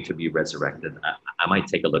waiting to be resurrected. I might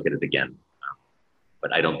take a look at it again,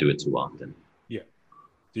 but I don't do it too often. Yeah.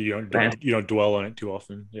 So you don't dwell on it too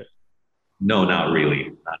often. Yeah. No, not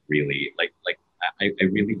really. Not really. Like I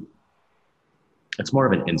really, it's more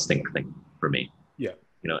of an instinct thing for me. Yeah.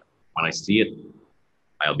 When I see it,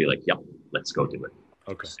 I'll be like, yep, let's go do it.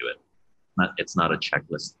 Okay. Let's do it. It's not a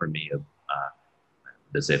checklist for me of,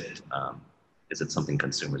 is it something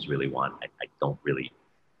consumers really want? I don't really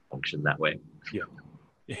function that way. Yeah.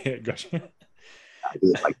 Yeah, gotcha. I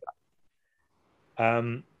do it like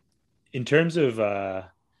In terms of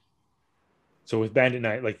so with Bandit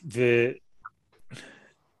Night, like I'd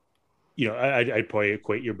probably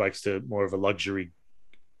equate your bikes to more of a luxury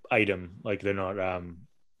item. Like they're not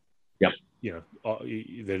Yep.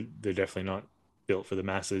 They're definitely not built for the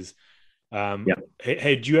masses. Yep.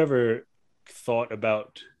 Had you ever thought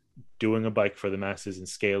about doing a bike for the masses and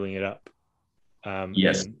scaling it up?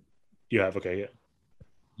 Yes. You have, okay,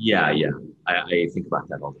 yeah. I think about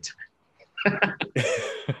that all the time.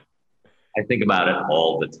 I think about it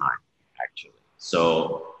all the time, actually.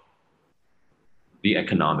 So the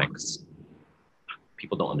economics,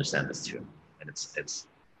 people don't understand this too, and it's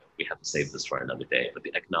we have to save this for another day. But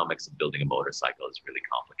the economics of building a motorcycle is really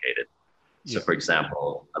complicated. So, for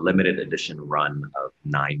example, a limited edition run of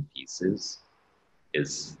 9 pieces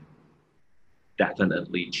is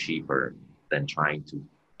definitely cheaper than trying to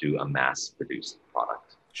do a mass-produced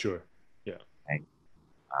product. Sure. Yeah. Okay?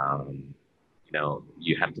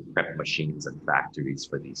 You have to prep machines and factories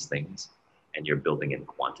for these things, and you're building in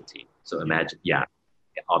quantity. So imagine,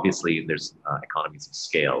 obviously there's economies of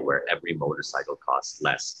scale where every motorcycle costs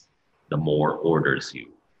less the more orders the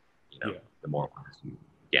more orders you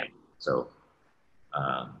get. So,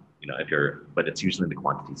 but it's usually in the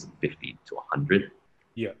quantities of 50 to 100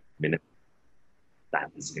 minutes. That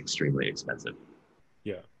is extremely expensive.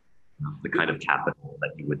 Yeah. The kind of capital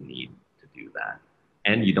that you would need to do that.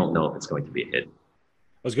 And you don't know if it's going to be a hit. I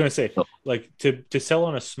was going to say, like to sell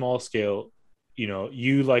on a small scale, you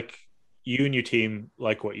and your team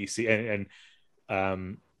like what you see, and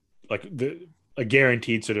like a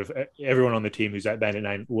guaranteed sort of everyone on the team who's at Bandit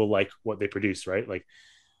 9 will like what they produce, right? Like,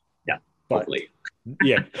 hopefully.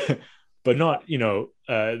 Yeah, but not,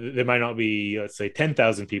 there might not be, let's say,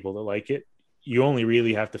 10,000 people that like it. You only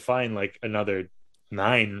really have to find like another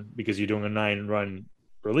 9 because you're doing a 9 run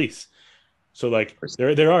release. So like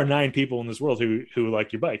there are 9 people in this world who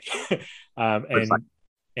like your bike,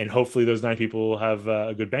 and hopefully those 9 people have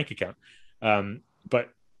a good bank account. But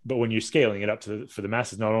when you're scaling it up for the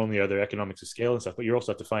masses, not only are there economics of scale and stuff, but you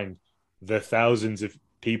also have to find the thousands of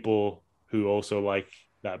people who also like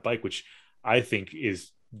that bike, which I think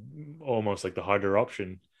is almost like the harder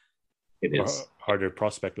option. It is harder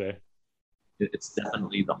prospect there. It's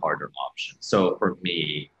definitely the harder option. So for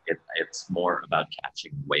me, it's more about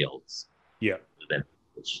catching whales. Yeah. Than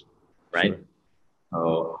fish, right? Sure.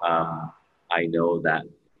 So I know that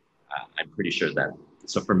I'm pretty sure that.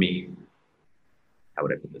 So for me, how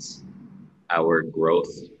would I put this? Our growth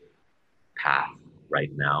path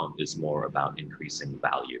right now is more about increasing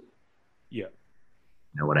value. Yeah.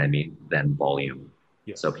 You know what I mean? Than volume.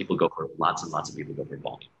 Yeah. So lots and lots of people go for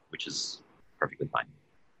volume, which is perfectly fine.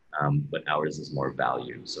 But ours is more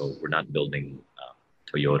value. So we're not building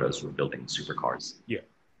Toyotas, we're building supercars. Yeah.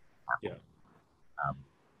 Yeah.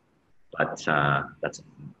 But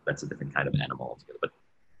that's a different kind of animal altogether. But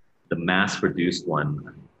the mass-produced one,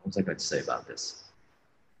 what was I going to say about this?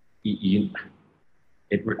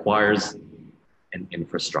 It requires an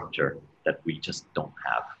infrastructure that we just don't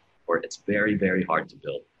have, or it's very, very hard to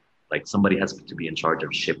build. Like somebody has to be in charge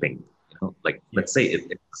of shipping. Let's say it's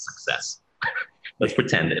a success. Let's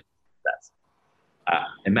pretend it's a success.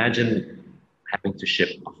 Imagine having to ship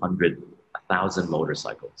 1,000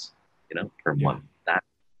 motorcycles, per month. That's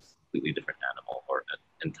a completely different animal or an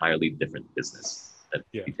entirely different business that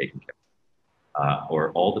we taken care of.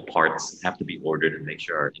 Or all the parts have to be ordered and make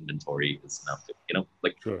sure our inventory is enough to,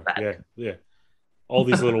 sure. that. Yeah. All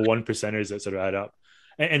these little 1%ers that sort of add up.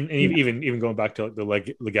 And even going back to the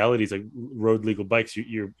legalities, like road legal bikes,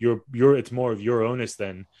 you're it's more of your onus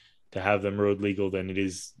then to have them road legal than it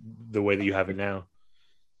is the way that you have it now.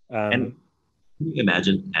 And can you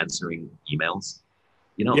imagine answering emails?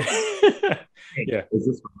 Hey, is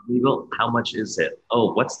this legal? How much is it?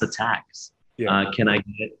 Oh, what's the tax? Can I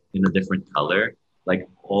get it in a different color? Like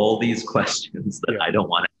all these questions that I don't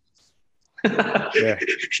want to.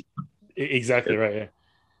 Exactly right.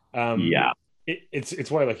 Yeah.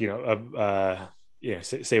 It's why, like,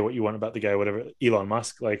 say what you want about the guy, whatever, Elon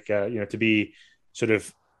Musk, like, to be sort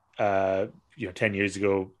of 10 years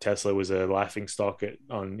ago, Tesla was a laughing stock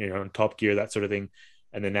on Top Gear, that sort of thing.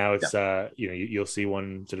 And then now it's, you'll see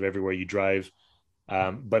one sort of everywhere you drive.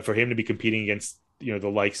 But for him to be competing against, the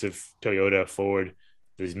likes of Toyota, Ford,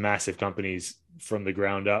 these massive companies from the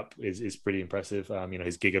ground up is pretty impressive.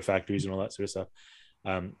 His gigafactories and all that sort of stuff.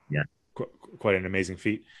 Quite an amazing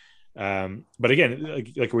feat. But again,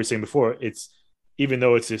 like we were saying before, it's, even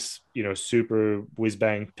though it's this, super whiz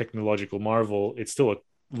bang technological marvel, it still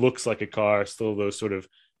looks like a car, still those sort of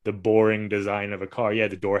the boring design of a car. Yeah,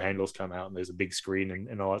 the door handles come out and there's a big screen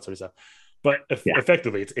and all that sort of stuff. But Yeah.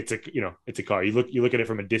 effectively, it's a it's a car. You look at it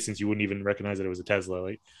from a distance, you wouldn't even recognize that it was a Tesla.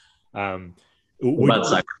 Like, um, What would about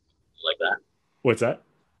Cybertruck? Like that? what's that?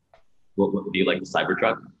 Do you like the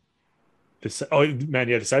Cybertruck? Oh man,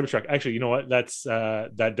 yeah, the Cybertruck. Actually, you know what?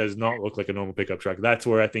 That does not look like a normal pickup truck. That's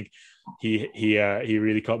where I think he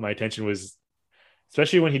really caught my attention, was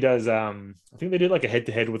especially when he does. I think they did like a head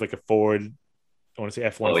to head with like a Ford. I want to say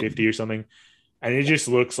F one Oh, fifty or something, and it just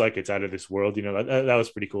looks like it's out of this world. You know, that was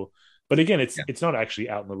pretty cool. But again, yeah. it's not actually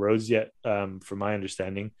out in the roads yet, from my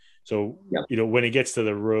understanding. So Yeah. you know, when it gets to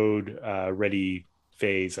the road ready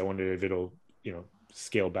phase, I wonder if it'll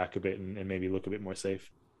scale back a bit and maybe look a bit more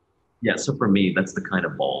safe. Yeah. So for me, that's the kind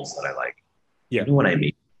of balls that I like. Yeah. You know what I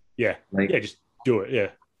mean? Yeah. Like, Yeah. Just do it. Yeah.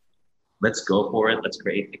 let's go for it. Let's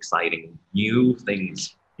create exciting new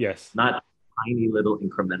things, Yes. not tiny little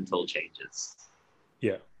incremental changes.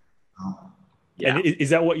 Yeah. Yeah. And is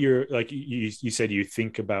that what you're like? You said you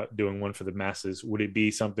think about doing one for the masses. Would it be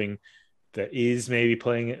something that is maybe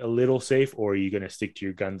playing it a little safe, or are you going to stick to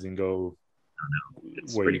your guns and go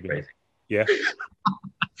It's where pretty you've been? crazy. Yeah.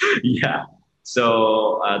 Yeah.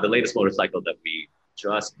 So the latest motorcycle that we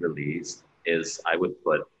just released is, I would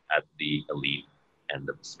put at the elite end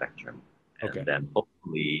of the spectrum, and Okay. then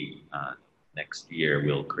hopefully next year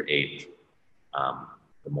we'll create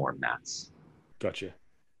the more mass. Gotcha.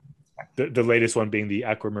 The latest one being the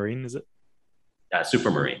Aquamarine, is it?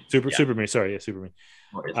 Supermarine. Supermarine. Sorry, yeah, Supermarine.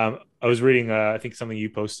 I was reading, I think something you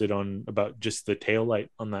posted on about just the tail light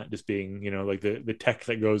on that, just being, like the tech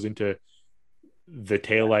that goes into the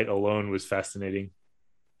tail light alone was fascinating.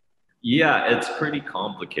 Yeah, it's pretty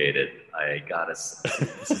complicated. I gotta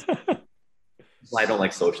say. I don't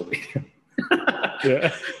like social media.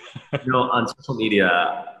 Yeah. On social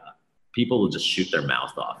media, people will just shoot their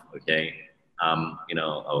mouth off. Okay.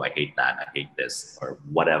 Oh, I hate that. I hate this, or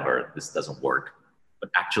whatever. This doesn't work. But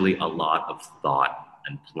actually, a lot of thought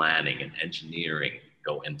and planning and engineering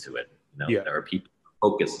go into it. Yeah. There are people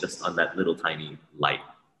focused just on that little tiny light.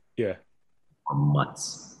 Yeah. For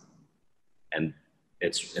months, and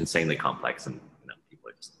it's insanely complex. And people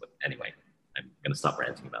are just. Anyway, I'm gonna stop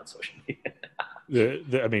ranting about social media.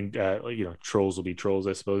 I mean, trolls will be trolls,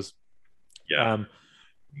 I suppose. Yeah. I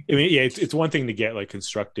mean, yeah, it's one thing to get like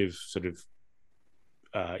constructive sort of,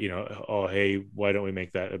 oh, hey, why don't we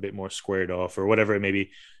make that a bit more squared off or whatever it may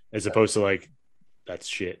be, as opposed to like, that's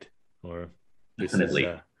shit, or this Definitely.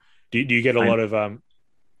 is. Do you get a lot of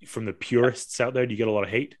from the purists out there? Do you get a lot of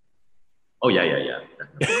hate? Oh yeah.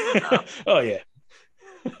 Oh yeah.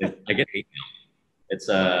 I get hate mail. It's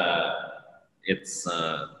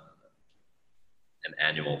an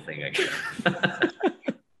annual thing, I guess.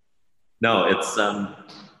 No, it's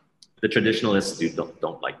the traditionalists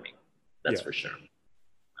don't like me. That's for sure.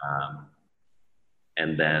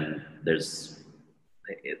 And then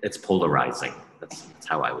it's polarizing. That's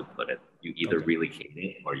how I would put it. You either really hate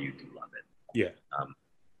it or you do love it. Yeah.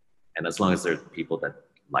 And as long as there are people that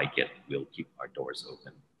like it, we'll keep our doors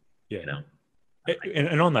open. Yeah.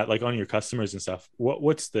 And on that, like on your customers and stuff,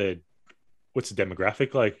 what's the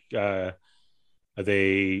demographic like? Are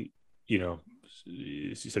they,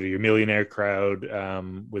 sort of your millionaire crowd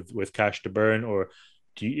with cash to burn, or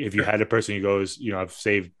have you had a person who goes, I've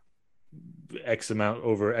saved X amount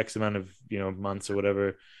over X amount of months or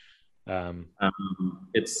whatever?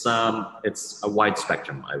 It's a wide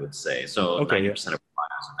spectrum, I would say. So 90% of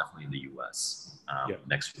buyers are definitely in the US.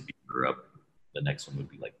 Next would be Europe. The next one would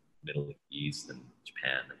be like Middle East and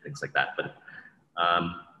Japan and things like that. But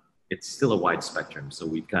it's still a wide spectrum. So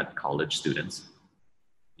we've got college students,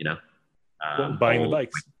 buying the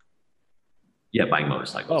bikes. Yeah, buying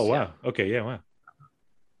motorcycles. Oh wow. Yeah. Okay. Yeah. Wow.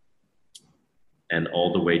 And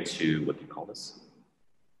all the way to, what do you call this?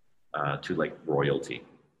 To like royalty.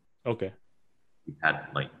 Okay. We've had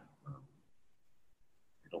like,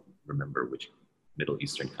 I don't remember which Middle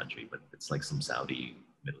Eastern country, but it's like some Saudi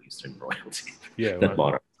Middle Eastern royalty. Yeah. That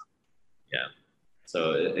bought our. Yeah.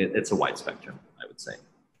 So it's a wide spectrum, I would say.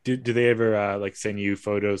 Do they ever like send you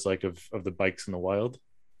photos like of the bikes in the wild?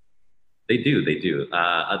 They do.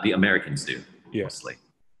 The Americans do, mostly.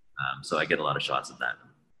 So I get a lot of shots of that.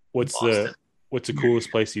 What's the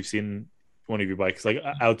coolest place you've seen one of your bikes, like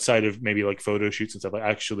outside of maybe like photo shoots and stuff, like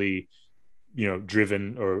actually,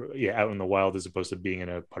 driven or out in the wild as opposed to being in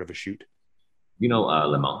a part of a shoot?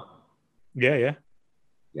 Le Mans. Yeah.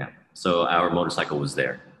 So our motorcycle was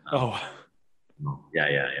there. Oh.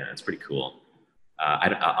 Yeah. It's pretty cool.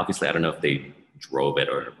 Obviously, I don't know if they drove it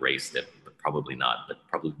or raced it, but probably not. But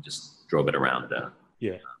probably just drove it around. But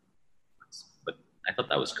I thought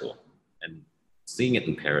that was cool, and seeing it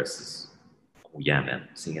in Paris is,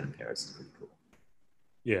 seeing it in Paris is pretty cool.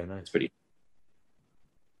 Yeah, nice. It's pretty.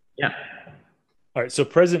 Yeah. All right, so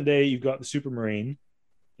present day, you've got the Supermarine.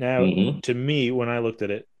 Now, Hmm. to me, when I looked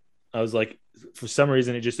at it, I was like, for some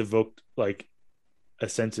reason, it just evoked like a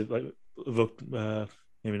sense of like evoked.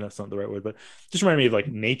 Maybe that's not the right word, but just reminded me of like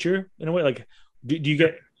nature in a way. Like, do you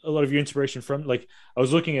get a lot of your inspiration from? Like, I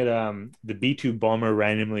was looking at the B-2 bomber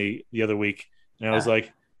randomly the other week, and I was Yeah.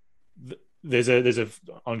 like, there's a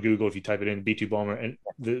on Google if you type it in B-2 bomber, and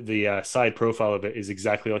the side profile of it is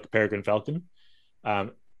exactly like a Peregrine Falcon.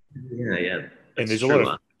 Um, Yeah. Yeah. and That's true.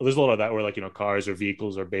 Huh? there's a lot of that where like cars or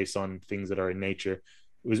vehicles are based on things that are in nature.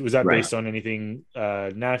 Was that Right. based on anything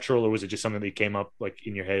natural, or was it just something that came up like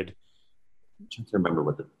in your head? I'm trying to remember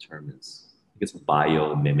what the term is. I think it's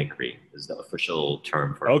biomimicry is the official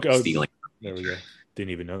term for Okay, oh, stealing there we nature. go.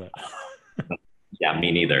 Didn't even know Yeah,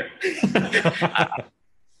 me neither. that.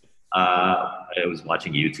 I was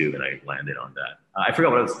watching YouTube and I landed on that. I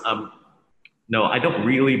forgot what it was. No, I don't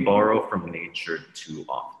really borrow from nature too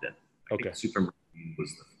often. I Okay, think Supermarine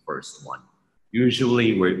was the first one.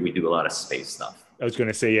 Usually we do a lot of space stuff. I was going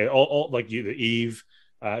to say yeah, all like you the Eve.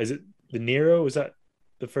 Is it the Nero? Was that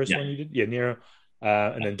the first Yeah, one you did? Yeah, Nero.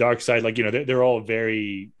 And then Dark Side, like they're all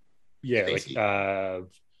very yeah, like spacey.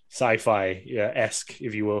 sci-fi esque,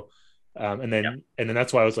 if you will. Yeah, And then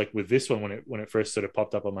that's why I was like with this one when it first sort of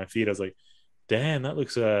popped up on my feed, I was like, damn, that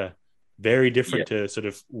looks very yeah, different to sort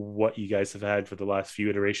of what you guys have had for the last few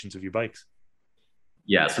iterations of your bikes.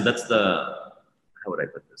 yeah. So that's the how would I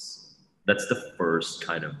put this? That's the first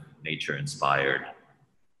kind of nature inspired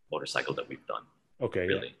motorcycle that we've done. Okay,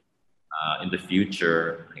 Really. In the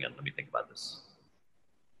future, hang on, let me think about this.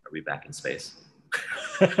 Are we back in space?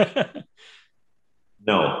 yeah.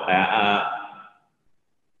 No,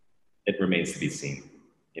 it remains to be seen.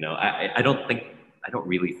 I don't think I don't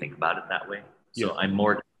really think about it that way. Yeah, So I'm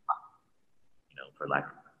more, for lack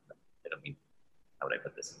of, I don't mean, how would I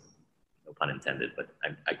put this? No pun intended, but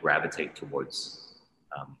I gravitate towards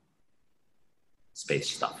um, space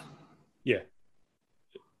stuff. yeah.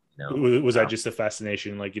 You know, Was that um, just a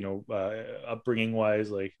fascination, like upbringing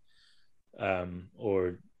wise, like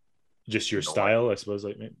or just your you know what? style? I suppose,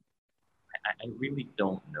 like maybe. I really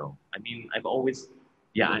don't know. I mean, I've always,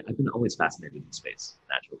 yeah, I've been always fascinated in space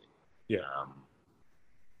naturally. Yeah, Um,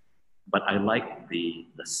 but I like the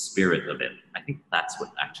spirit of it. I think that's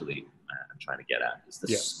what actually I'm trying to get at is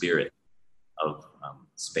the yeah, spirit of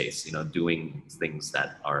space. Doing things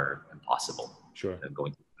that are impossible. sure,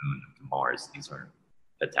 Going to the moon, to Mars. These are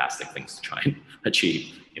fantastic things to try and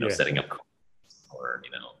achieve. yeah, Setting up or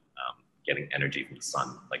getting energy from the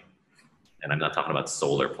sun. Like, and I'm not talking about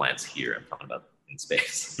solar plants here. I'm talking about in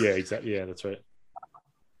space. yeah, exactly, yeah, that's right.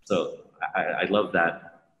 So I love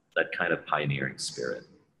that kind of pioneering spirit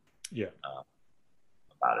Yeah,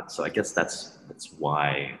 about it. So I guess that's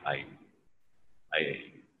why I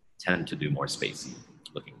tend to do more spacey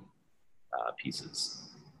looking pieces.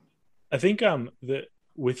 I think the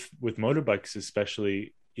with motorbikes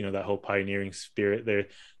especially, that whole pioneering spirit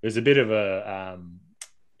there's a bit of a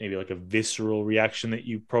maybe like a visceral reaction that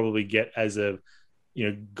you probably get as a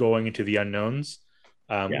going into the unknowns,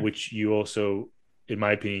 Yeah, which you also, in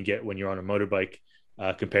my opinion, get when you're on a motorbike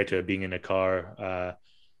compared to being in a car.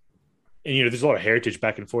 And there's a lot of heritage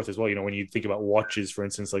back and forth as well. When you think about watches, for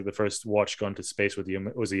instance, like the first watch gone to space was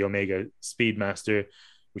the Omega Speedmaster,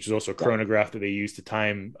 which is also a yeah, chronograph that they use to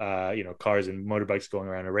time cars and motorbikes going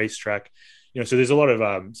around a racetrack. So there's a lot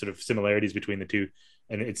of sort of similarities between the two,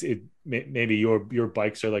 and maybe your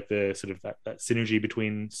bikes are like the sort of that synergy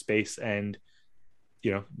between space and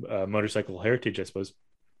motorcycle heritage, I suppose.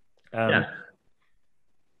 yeah. Um,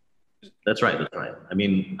 That's right. That's right. I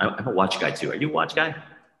mean, I'm a watch guy too. Are you a watch guy?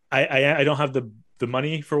 I don't have the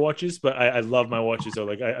money for watches, but I love my watches. So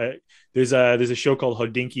like there's a show called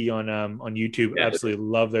Hodinky on YouTube. Yeah, Absolutely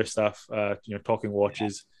love their stuff. Talking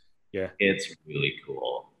watches. Yeah. it's really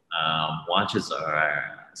cool. Watches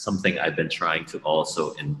are something I've been trying to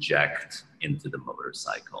also inject into the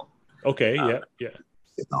motorcycle. Okay. Uh, Yeah. Yeah.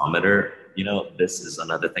 Speedometer, this is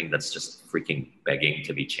another thing that's just freaking begging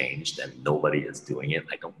to be changed, and nobody is doing it.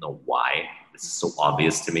 I don't know why. This is so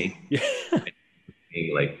obvious to me. Yeah.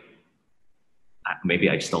 Like, maybe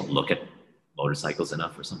I just don't look at motorcycles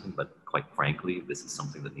enough or something, but quite frankly, this is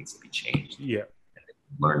something that needs to be changed. Yeah.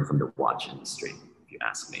 Learn from the watch industry, if you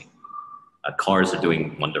ask me. Cars are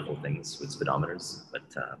doing wonderful things with speedometers, but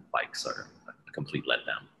bikes are a complete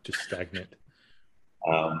letdown. Just stagnant.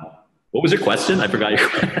 Um, what was your question? I forgot your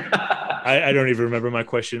question. I don't even remember my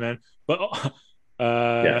question, man. But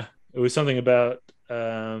Yeah, it was something about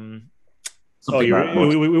something about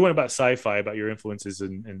we went about sci-fi, about your influences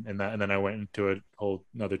and that, and then I went into a whole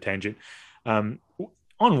another tangent. On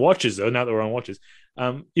watches though, now that we're on watches,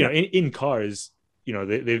 yeah, in cars,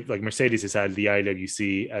 they've like Mercedes has had the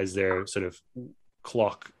IWC as their sort of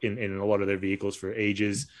clock in a lot of their vehicles for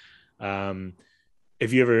ages. Have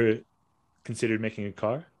you ever considered making a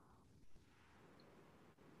car?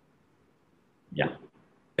 Yeah.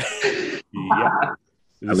 Yeah.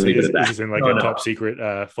 Is this in like top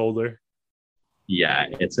secret folder? Yeah,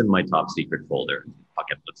 it's in my top secret folder.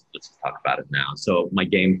 Okay, let's talk about it now. So my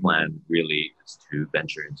game plan really is to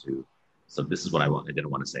venture into. So this is what I want. I didn't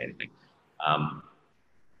want to say anything. I'm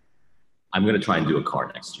going to try and do a car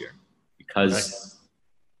next year because,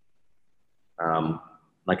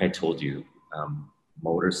 like I told you,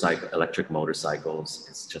 electric motorcycles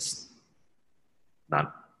is just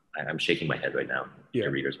not. I'm shaking my head right now. Yeah.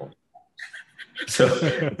 The readers won't. So it's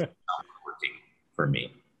not working for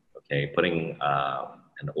me. Okay, putting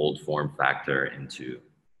an old form factor into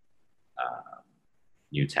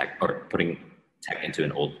new tech, or putting tech into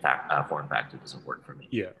an old form factor doesn't work for me.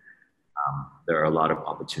 Yeah. There are a lot of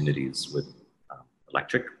opportunities with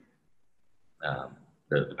electric,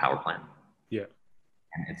 the power plant. Yeah.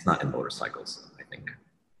 And it's not in motorcycles, I think.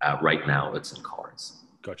 Right now, it's in cars.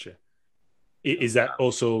 Gotcha. Is that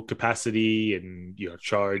also capacity and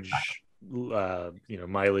charge,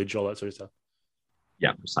 mileage, all that sort of stuff?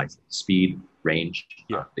 Yeah, precisely. Speed, range,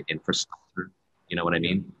 the infrastructure, you know what I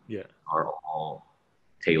mean? Yeah. Are all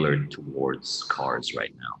tailored towards cars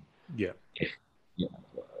right now. Yeah.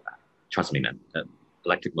 Trust me, man.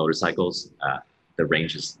 Electric motorcycles, the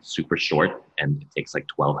range is super short and it takes like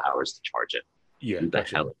 12 hours to charge it. Yeah.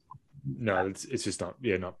 No, it's just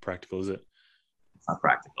not practical, is it? It's not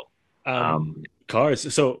practical.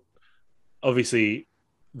 Cars. So obviously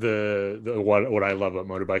the what I love about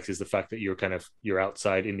motorbikes is the fact that you're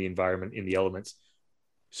outside in the environment, in the elements.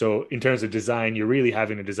 So in terms of design, you're really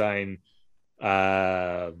having to design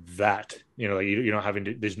that, you're not having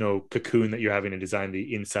to, there's no cocoon that you're having to design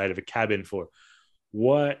the inside of a cabin for.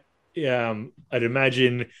 What I'd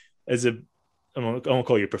imagine I won't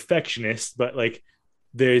call you a perfectionist, but like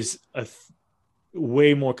there's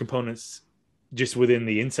way more components just within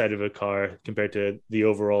the inside of a car compared to the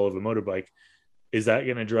overall of a motorbike. Is that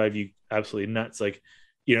going to drive you absolutely nuts? Like,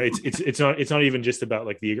 it's not even just about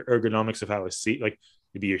like the ergonomics of how a seat, like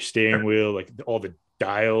maybe your steering wheel, like all the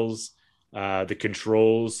dials, the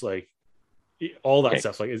controls, like all that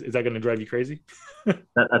stuff. Like, is that going to drive you crazy? That's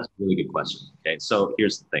a really good question. Okay, so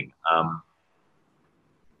here's the thing.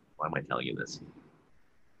 Why am I telling you this?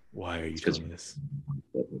 Why are you telling me this?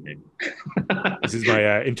 This is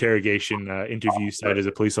my interrogation interview side as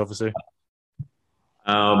a police officer.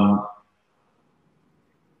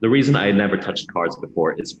 The reason I never touched cars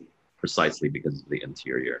before is precisely because of the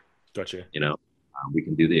interior. Gotcha. We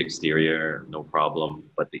can do the exterior, no problem,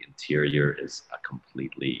 but the interior is a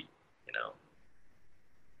completely,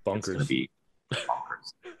 bonkers. It's going to be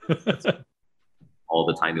bonkers. All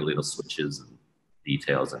the tiny little switches and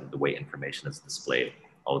details and the way information is displayed,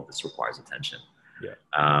 all of this requires attention.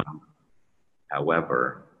 Yeah.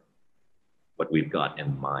 However, what we've got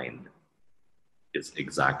in mind is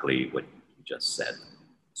exactly what you just said.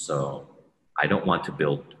 So I don't want to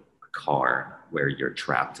build a car where you're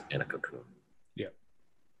trapped in a cocoon. Yeah.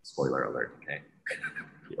 Spoiler alert, okay?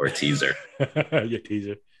 Or a teaser. Yeah,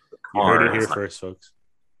 teaser. You heard it here first, folks.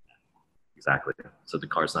 Exactly. So our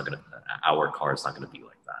car is not going to be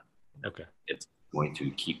like that. Okay. It's going to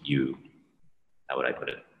keep you, how would I put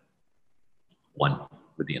it? One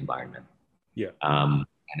with the environment. Yeah. And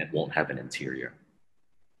it won't have an interior.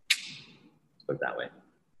 Let's put it that way.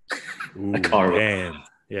 Ooh, a car. Man.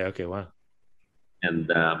 Yeah. Okay. Wow. And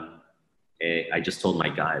I just told my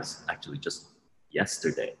guys, actually just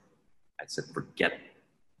yesterday, I said, forget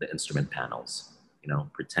the instrument panels,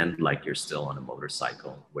 pretend like you're still on a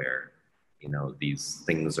motorcycle where, these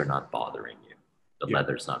things are not bothering you. The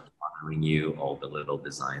leather's not bothering you. All the little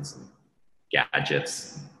designs and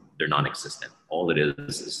gadgets, they're non-existent. All it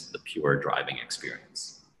is the pure driving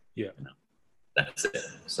experience. Yeah. That's it.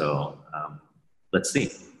 So let's see.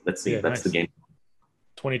 Yeah, that's nice. The game.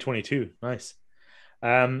 2022. Nice.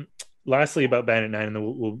 Lastly, about Bandit 9, and then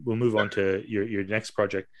we'll move on to your next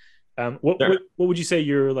project. What would you say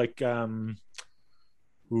your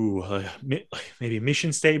maybe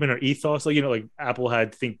mission statement or ethos? Like Apple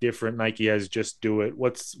had Think Different, Nike has Just Do It.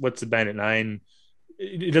 What's the Bandit 9?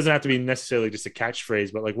 It doesn't have to be necessarily just a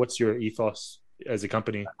catchphrase, but like, what's your ethos as a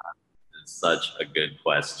company? It's such a good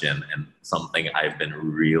question and something I've been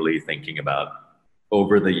really thinking about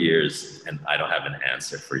over the years, and I don't have an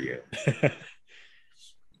answer for you. I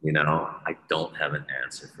don't have an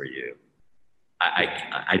answer for you.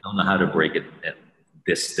 I don't know how to break it and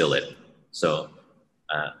distill it. So,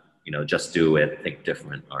 Just Do It, Think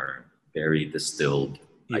Different are very distilled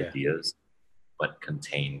ideas. but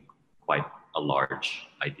contain quite a large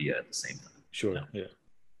idea at the same time. Sure. You know? Yeah.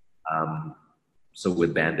 So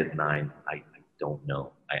with Bandit 9, I don't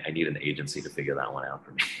know. I need an agency to figure that one out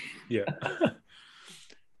for me. Yeah.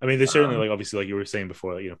 I mean, there's certainly like, obviously, like you were saying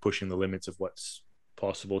before, you know, pushing the limits of what's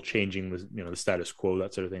possible, changing the, you know, the status quo,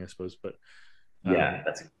 that sort of thing, I suppose. But yeah,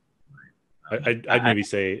 that's. I'd maybe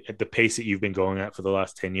say at the pace that you've been going at for the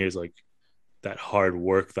last 10 years, like that hard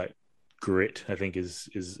work, that grit, I think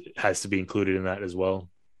has to be included in that as well.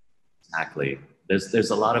 Exactly. There's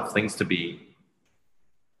a lot of things that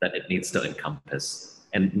it needs to encompass.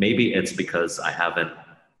 And maybe it's because I haven't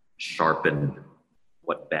sharpened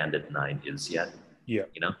what Bandit 9 is yet. Yeah.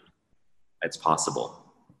 You know, it's possible.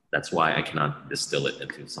 That's why I cannot distill it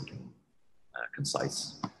into something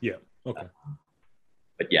concise. Yeah. Okay.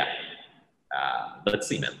 But yeah, let's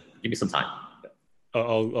see, man. Give me some time.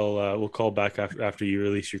 We'll call back after you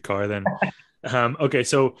release your car then. Okay.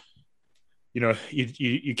 So, you know,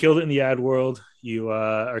 you killed it in the ad world. You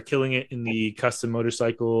are killing it in the custom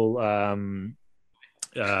motorcycle.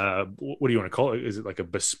 What do you want to call it? Is it like a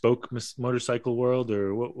bespoke motorcycle world,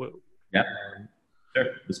 or what? Yeah, sure.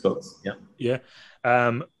 Bespoke. Yeah. Yeah.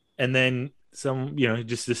 And then you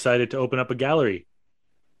just decided to open up a gallery.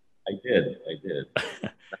 I did.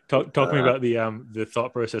 Talk to me about the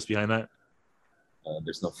thought process behind that.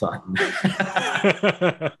 There's no thought.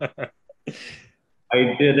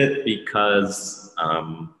 I did it because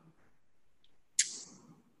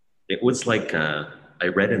it was like I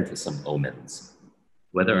read into some omens.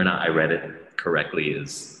 Whether or not I read it correctly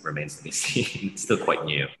remains to be seen. It's still quite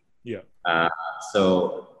new. Yeah.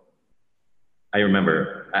 So I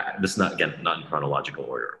remember this is not in chronological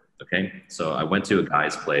order. Okay. So I went to a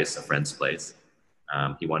friend's place.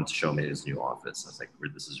 He wanted to show me his new office. I was like,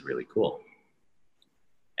 this is really cool.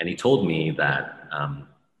 And he told me that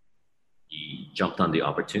he jumped on the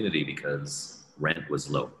opportunity because rent was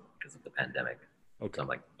low because of the pandemic. Okay. So I'm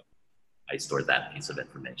like, I stored that piece of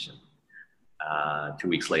information. 2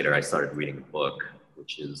 weeks later, I started reading a book,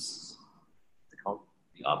 which is called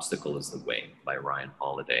The Obstacle is the Way by Ryan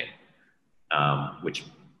Holiday, which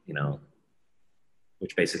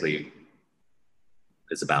basically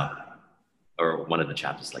is about, or one of the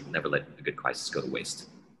chapters, like never let a good crisis go to waste.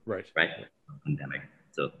 Right. Pandemic.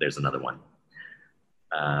 So there's another one.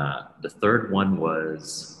 The third one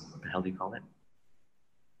was, what the hell do you call it?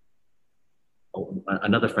 Oh,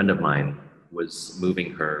 another friend of mine was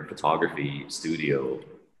moving her photography studio,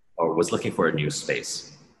 or was looking for a new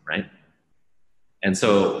space, right? And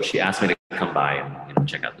so she asked me to come by and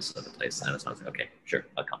check out this other place. And I was like, okay, sure,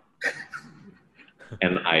 I'll come.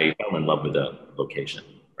 And I fell in love with the location,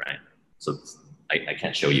 right? So I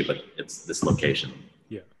can't show you, but it's this location.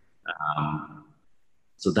 Yeah.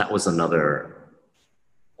 So that was another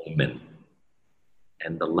omen.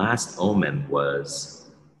 And the last omen was,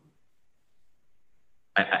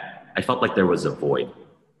 I felt like there was a void,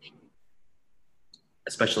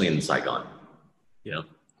 especially in Saigon. You know,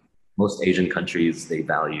 most Asian countries, they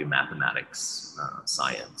value mathematics,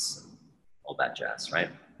 science, and all that jazz, right?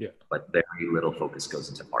 Yeah. But very little focus goes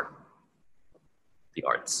into art, the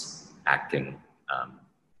arts, acting,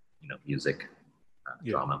 music,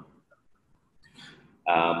 drama.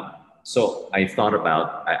 So I thought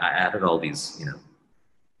about, I added all these,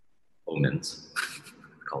 omens,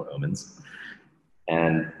 call it omens,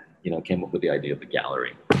 and, came up with the idea of the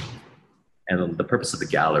gallery. And the purpose of the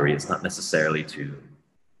gallery is not necessarily to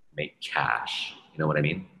make cash, you know what I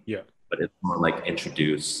mean? Yeah. But it's more like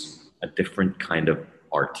introduce a different kind of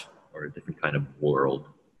art or a different kind of world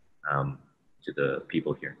to the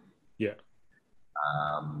people here. Yeah.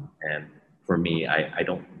 And for me, I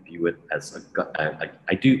don't view it as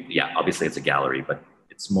I do, yeah, obviously it's a gallery, but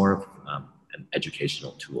it's more of an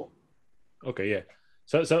educational tool. Okay, yeah.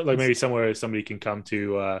 So like maybe somewhere somebody can come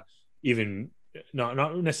to even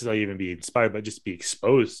not necessarily even be inspired, but just be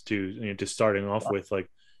exposed to to starting off with like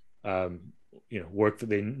work that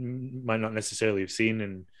they might not necessarily have seen,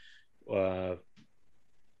 and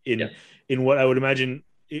in what I would imagine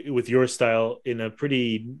with your style in a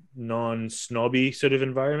pretty non-snobby sort of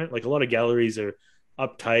environment. Like a lot of galleries are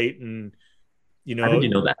uptight and How did you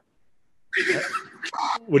know that?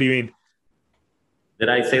 What do you mean? Did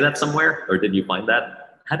I say that somewhere, or did you find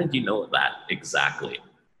that? How did you know that exactly?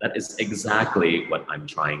 That is exactly what I'm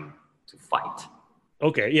trying to fight.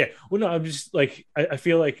 Okay, yeah. Well, no, I'm just like, I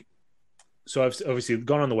feel like, so I've obviously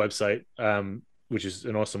gone on the website, which is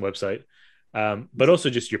an awesome website, but also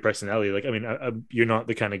just your personality. Like, I mean, you're not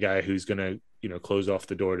the kind of guy who's going to, close off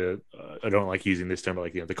the door to, I don't like using this term, but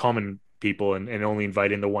like, the common people and only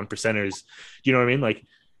invite in the one percenters. Do you know what I mean? Like,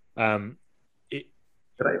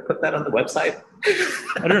 Could I put that on the website?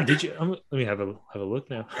 I don't know. Did you? Let me have a look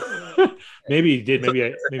now. Maybe you did. Maybe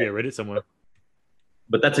I read it somewhere.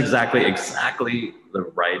 But that's exactly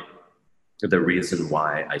the reason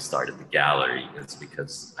why I started the gallery is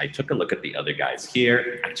because I took a look at the other guys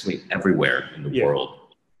here, actually everywhere in the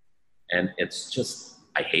world, and it's just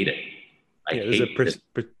I hate it. There's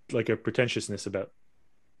like a pretentiousness about.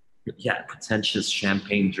 Yeah, pretentious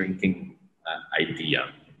champagne drinking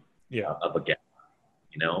idea of a gallery.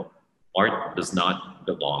 You know, art does not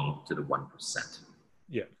belong to the 1%.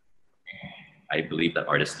 Yeah, I believe that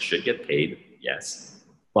artists should get paid, yes,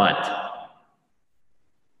 but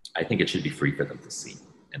I think it should be free for them to see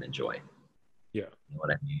and enjoy. Yeah. You know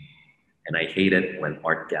what I mean? And I hate it when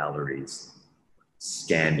art galleries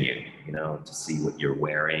scan you, you know, to see what you're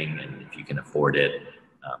wearing and if you can afford it.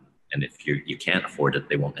 And if you can't afford it,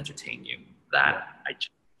 they won't entertain you. That I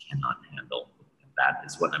just cannot handle. And that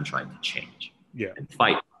is what I'm trying to change and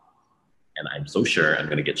fight. And I'm so sure I'm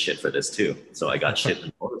going to get shit for this too. So I got shit in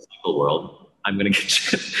the motorcycle world. I'm going to get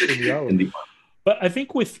shit in the art. But I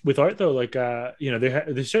think with art though, like you know,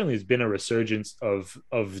 there certainly has been a resurgence of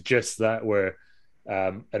just that where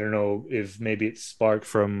I don't know if maybe it's sparked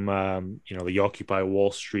from you know, the Occupy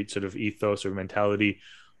Wall Street sort of ethos or mentality,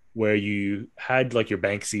 where you had like your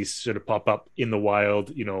Banksys sort of pop up in the wild,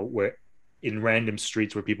 you know, where in random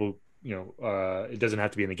streets where people, you know, it doesn't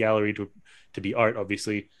have to be in a gallery to be art,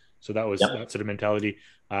 obviously. So that was that sort of mentality.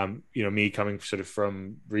 You know, me coming sort of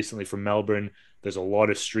recently from Melbourne, there's a lot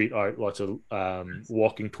of street art, lots of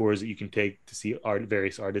walking tours that you can take to see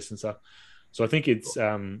various artists and stuff. So I think it's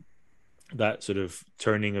that sort of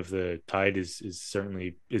turning of the tide is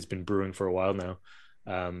certainly has been brewing for a while now.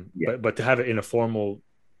 But to have it in a formal,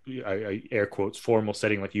 I air quotes, formal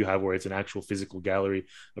setting like you have, where it's an actual physical gallery,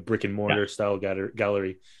 a brick and mortar style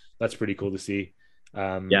gallery, that's pretty cool to see.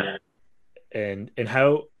 And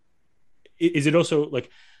how is it also like,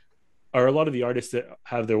 are a lot of the artists that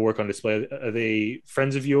have their work on display, are they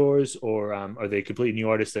friends of yours, or are they completely new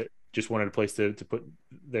artists that just wanted a place to put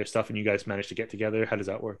their stuff and you guys managed to get together? How does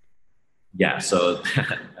that work? Yeah, so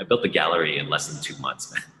I built the gallery in less than 2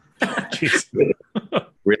 months, man. Jeez.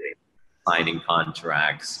 Really signing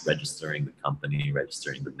contracts, registering the company,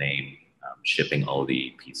 registering the name, shipping all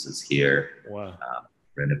the pieces here. Wow.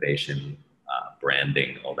 Renovation,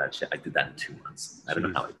 branding, all that shit. I did that in 2 months. I don't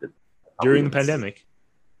know how I did. During the pandemic?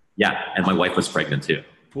 Yeah, and my wife was pregnant too.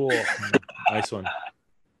 Cool. Nice one.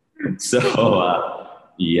 So,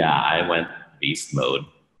 I went beast mode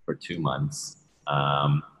for 2 months.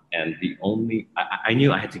 And I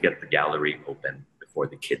knew I had to get the gallery open before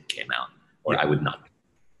the kid came out, or I would not.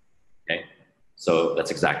 Okay. So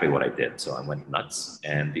that's exactly what I did. So I went nuts.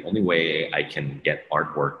 And the only way I can get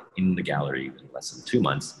artwork in the gallery in less than 2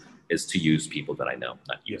 months is to use people that I know,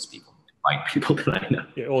 not use people, find people that I know.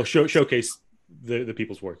 Yeah, or showcase the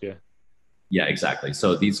people's work. Yeah. Yeah, exactly.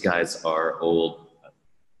 So these guys are old.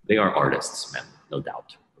 They are artists, man, no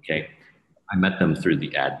doubt. Okay. I met them through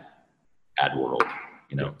the ad world,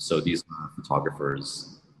 you know. So these are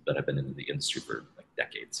photographers that have been in the industry for like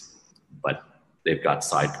decades, but they've got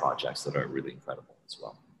side projects that are really incredible as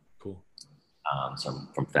well. Cool. Some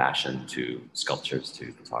from fashion to sculptures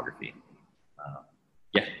to photography.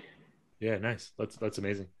 Yeah, nice. That's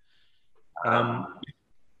amazing.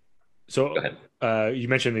 Go ahead. You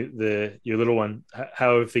mentioned your little one.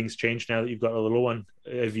 How have things changed now that you've got a little one?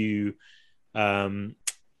 Have you,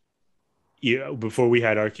 before we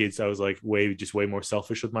had our kids, I was like way more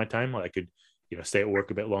selfish with my time. Like I could, you know, stay at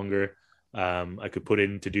work a bit longer. I could put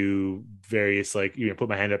in to do various, like, you know, put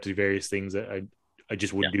my hand up to do various things that I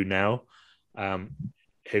just wouldn't do now.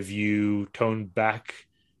 Have you toned back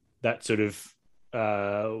that sort of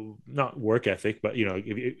not work ethic, but, you know,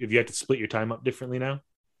 if you had to split your time up differently now?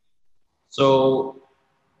 So,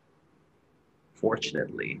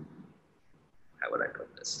 fortunately, how would I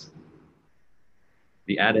put this?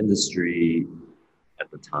 The ad industry at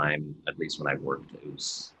the time, at least when I worked, it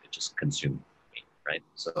just consumed me, right?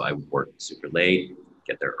 So I would work super late,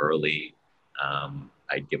 get there early.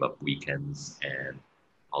 I'd give up weekends and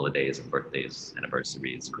holidays and birthdays,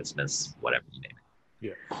 anniversaries, Christmas, whatever you name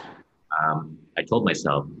it. Yeah. I told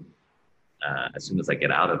myself, as soon as I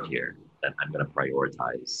get out of here, that I'm going to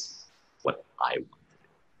prioritize what I want to do.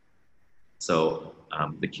 So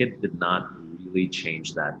the kid did not really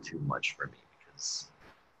change that too much for me because,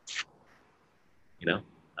 you know,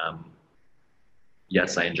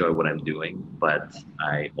 yes, I enjoy what I'm doing, but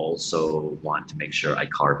I also want to make sure I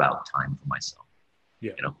carve out time for myself.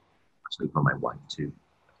 Yeah. You know, especially for my wife too.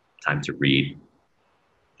 Time to read,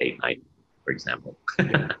 date night, for example.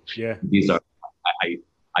 Yeah. These are,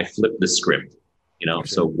 I flip the script, you know,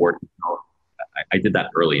 so working out, I did that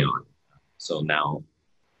early on. So now,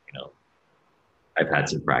 I've had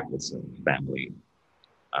some practice, and family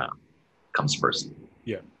comes first.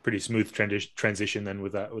 Yeah, pretty smooth transition then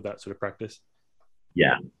with that sort of practice.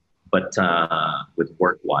 Yeah, but with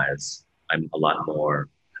work wise, I'm a lot more.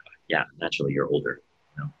 Yeah, naturally, you're older.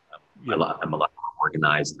 I'm a lot more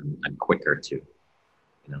organized, and I'm quicker too.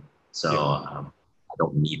 So I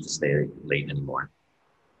don't need to stay late anymore.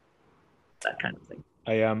 That kind of thing.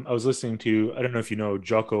 I was listening to, I don't know if you know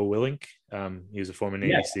Jocko Willink. He was a former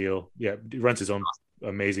Navy SEAL. Yeah, he runs his own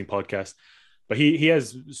amazing podcast. But he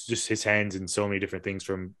has just his hands in so many different things,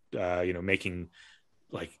 from making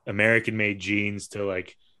like American made jeans to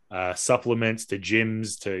like supplements to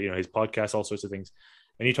gyms to his podcast, all sorts of things.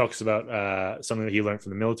 And he talks about something that he learned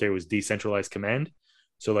from the military was decentralized command.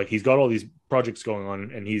 So like he's got all these projects going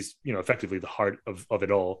on, and he's effectively the heart of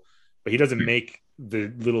it all, but he doesn't make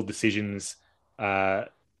the little decisions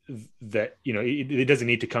that it doesn't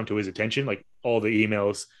need to come to his attention. Like all the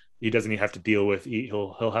emails he doesn't even have to deal with.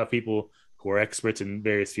 He'll have people who are experts in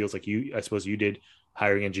various fields, like I suppose you did,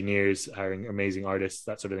 hiring engineers, hiring amazing artists,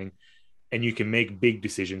 that sort of thing. And you can make big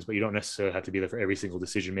decisions, but you don't necessarily have to be there for every single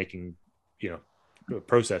decision making,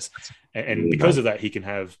 process. And because of that, he can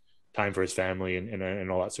have time for his family and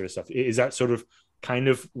all that sort of stuff. Is that sort of kind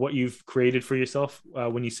of what you've created for yourself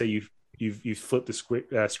when you say you've flipped the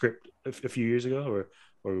script a few years ago,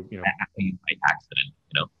 or by accident,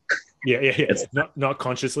 Yeah. It's not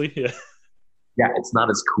consciously. Yeah. Yeah, it's not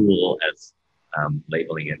as cool as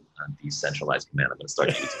labeling it decentralized command. I'm going to start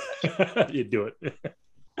using that. You do it.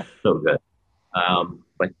 So good.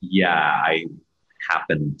 But yeah, I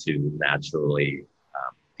happen to naturally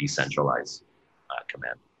decentralize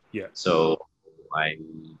command. Yeah. So I've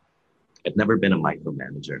never been a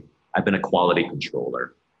micromanager. I've been a quality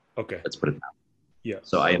controller. Okay. Let's put it that way. Yeah.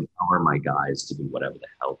 So I empower my guys to do whatever the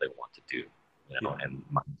hell they want to do. And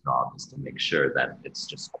my job is to make sure that it's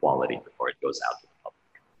just quality before it goes out to the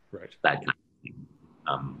public. Right. That kind of thing.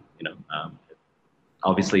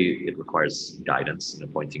 Obviously it requires guidance,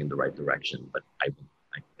 pointing in the right direction, but I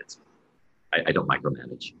don't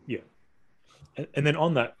micromanage. Yeah. And then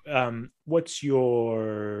on that, what's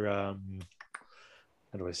your,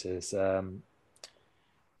 how do I say this?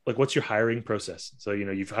 Like what's your hiring process? So,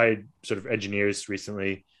 you've hired sort of engineers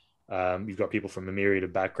recently. You've got people from a myriad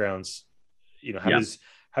of backgrounds. How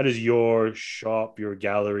does your shop, your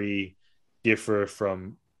gallery differ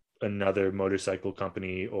from another motorcycle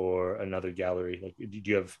company or another gallery? Like, do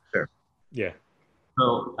you have? Sure. Yeah.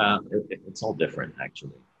 So it's all different,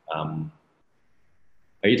 actually.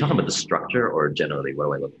 Are you talking about the structure, or generally what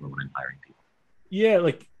do I look for when I'm hiring people? Yeah,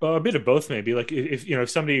 like a bit of both, maybe. Like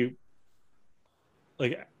if somebody,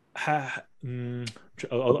 like,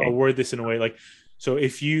 I'll word this in a way like, so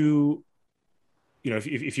if you.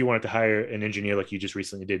 If you wanted to hire an engineer like you just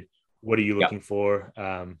recently did, what are you looking for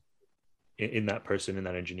in that person, in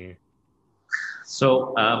that engineer?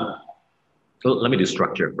 So let me do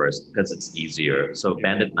structure first because it's easier. So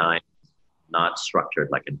Bandit 9, not structured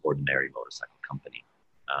like an ordinary motorcycle company.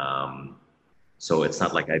 So it's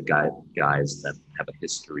not like I've got guys that have a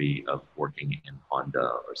history of working in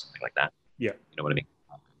Honda or something like that. Yeah. You know what I mean?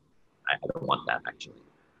 I don't want that, actually.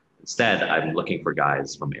 Instead, I'm looking for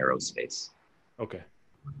guys from aerospace. Okay.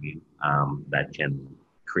 That can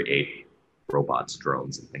create robots,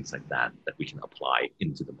 drones, and things like that we can apply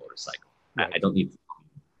into the motorcycle. Right. I don't need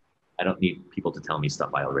people to tell me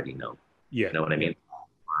stuff I already know. Yeah. You know what I mean?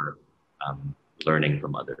 Or learning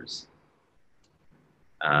from others.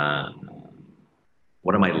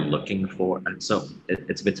 What am I looking for? So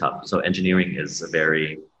it's a bit tough. So engineering is a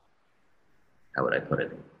very, how would I put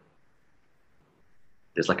it?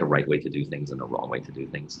 There's like a right way to do things and a wrong way to do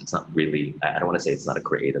things. It's not really, I don't want to say it's not a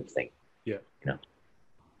creative thing. Yeah.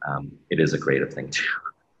 It is a creative thing too.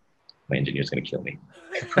 My engineer's going to kill me.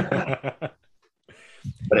 But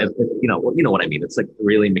you know what I mean? It's like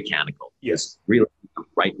really mechanical. Yes. Really a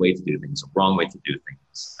right way to do things, a wrong way to do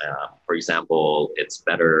things. For example, it's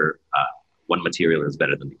better, one material is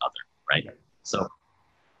better than the other, right? Yeah. So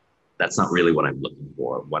that's not really what I'm looking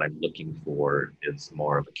for. What I'm looking for is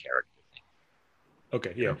more of a character.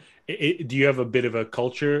 Okay. Yeah. Do you have a bit of a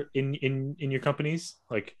culture in your companies?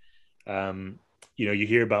 Like, you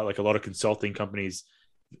hear about like a lot of consulting companies,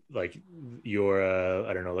 like you're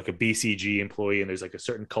I don't know, like a BCG employee, and there's like a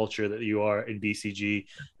certain culture that you are in BCG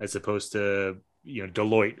as opposed to,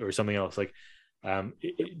 Deloitte or something else. Like,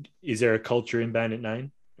 is there a culture in Bandit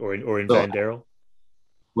 9 or in Van Daryl?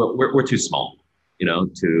 Well, we're too small,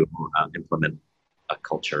 to implement a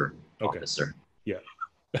culture officer. Yeah.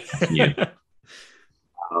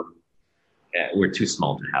 We're too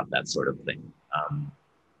small to have that sort of thing.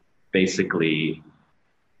 basically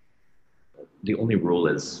the only rule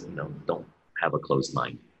is, don't have a closed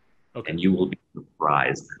mind. Okay. And you will be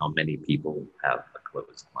surprised how many people have a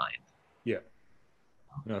closed mind. Yeah.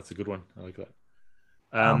 No, that's a good one. I like that.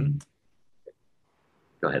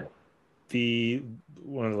 Go ahead.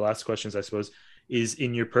 One of the last questions, I suppose, is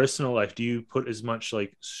in your personal life, do you put as much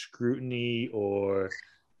like scrutiny or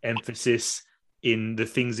emphasis in the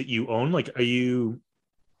things that you own? Like, are you,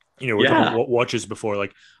 we're talking about watches before,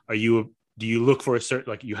 like, do you look for a certain,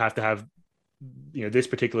 like, you have to have, this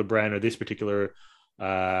particular brand or this particular,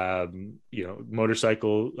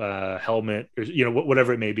 motorcycle, helmet, or,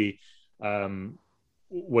 whatever it may be.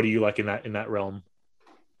 What do you like in that realm?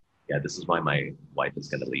 Yeah, this is why my wife is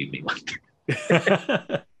going to leave me.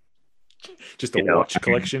 Just a watch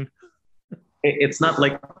collection. It's not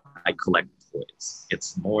like I collect toys.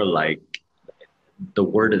 It's more like the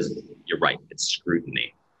word is, you're right, it's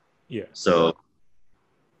scrutiny. Yeah. So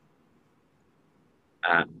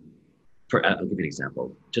I'll give you an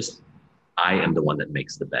example. Just, I am the one that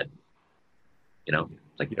makes the bed.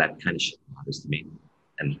 That kind of shit matters to me.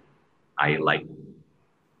 And I like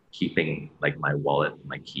keeping like my wallet,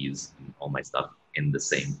 my keys, and all my stuff in the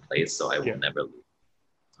same place, so I will never leave.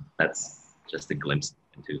 That's just a glimpse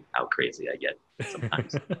into how crazy I get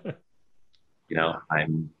sometimes.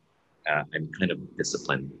 I'm kind of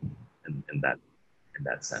disciplined in that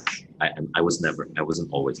sense. I wasn't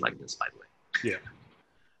always like this, by the way. Yeah.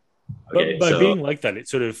 Okay, but by being like that, it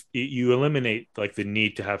sort of, you eliminate like the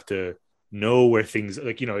need to have to know where things,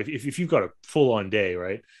 like, if you've got a full on day,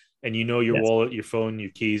 right? And your wallet, your phone,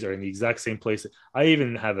 your keys are in the exact same place. I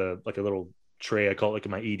even have a little tray. I call it like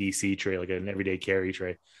my EDC tray, like an everyday carry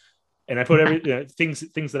tray. And I put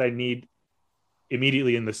things that I need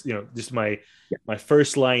immediately in this, just my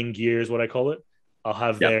first line gear is what I call it. I'll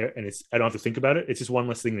have there, and I don't have to think about it. It's just one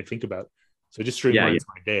less thing to think about. So it just streamlines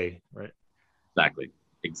my day, right?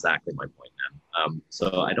 Exactly my point, man.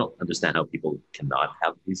 So I don't understand how people cannot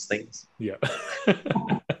have these things. Yeah.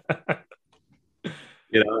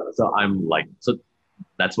 So I'm like, so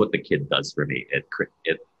that's what the kid does for me. It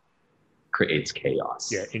creates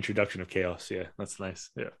chaos. Yeah, introduction of chaos. Yeah, that's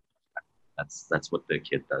nice. Yeah, that's what the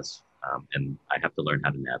kid does, and I have to learn how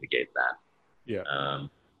to navigate that. Yeah.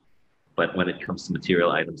 But when it comes to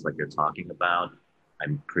material items like you're talking about,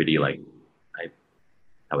 I'm pretty how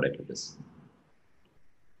would I put this?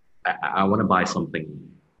 I want to buy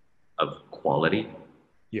something of quality.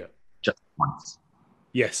 Yeah. Just once.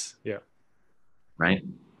 Yes. Yeah. Right.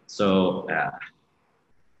 So,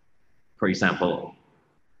 for example,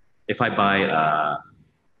 if I buy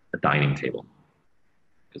a dining table,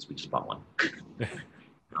 because we just bought one,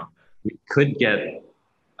 we could get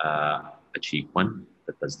a cheap one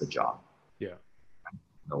that does the job. Yeah.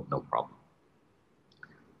 No problem.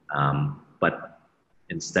 But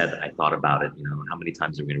instead, I thought about it. How many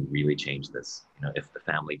times are we going to really change this? If the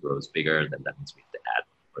family grows bigger, then that means we have to add.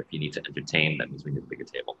 Or if you need to entertain, that means we need a bigger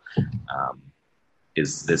table.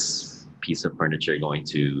 Is this piece of furniture going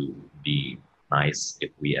to be nice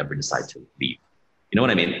if we ever decide to leave? You know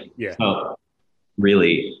what I mean? Yeah. So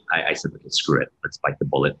really, I said, okay, screw it. Let's bite the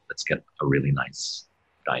bullet. Let's get a really nice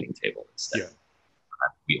dining table instead. Yeah.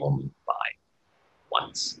 That we only buy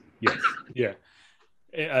once. Yeah. Yeah.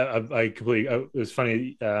 I completely. It was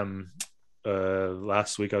funny.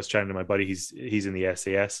 Last week I was chatting to my buddy. He's in the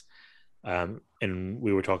SAS, and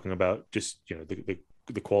we were talking about just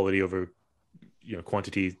the quality over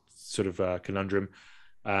quantity sort of conundrum,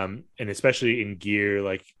 and especially in gear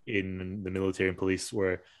like in the military and police,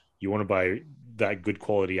 where you want to buy that good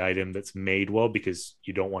quality item that's made well because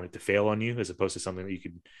you don't want it to fail on you, as opposed to something that you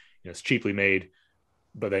could it's cheaply made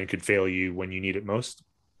but then could fail you when you need it most.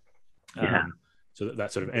 So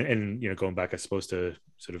that sort of and going back I suppose to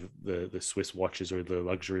sort of the Swiss watches or the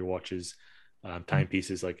luxury watches,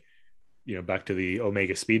 timepieces, like back to the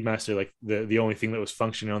Omega Speedmaster, like the only thing that was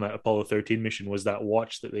functioning on that Apollo 13 mission was that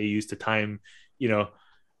watch that they used to time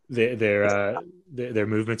their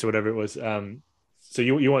movements or whatever it was. So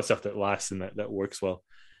you want stuff that lasts and that works well.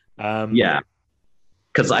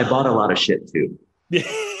 Because I bought a lot of shit too.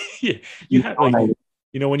 Yeah, you have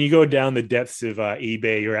when you go down the depths of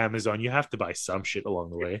eBay or Amazon, you have to buy some shit along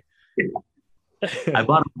the way. I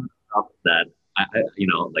bought a lot of stuff that I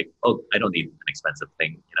don't need an expensive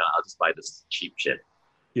thing. I'll just buy this cheap shit.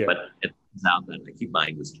 Yeah. But it turns out that I keep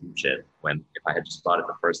buying this cheap shit when if I had just bought it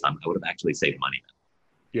the first time, I would have actually saved money.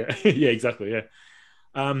 Yeah. Yeah, exactly. Yeah.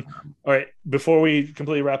 All right. Before we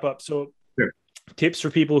completely wrap up, so sure. Tips for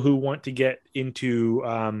people who want to get into,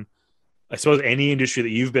 I suppose, any industry that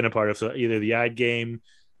you've been a part of. So either the ad game,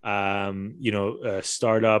 a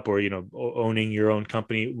startup, or owning your own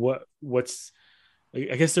company. What's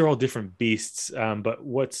I guess they're all different beasts. But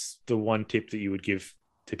what's the one tip that you would give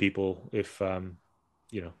to people if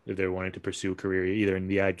if they're wanting to pursue a career either in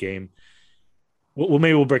the ad game? Well,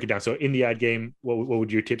 maybe we'll break it down. So in the ad game, what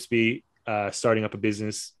would your tips be? Starting up a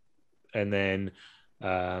business, and then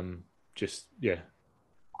just yeah.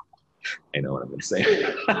 I know what I'm going to say.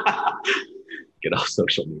 Get off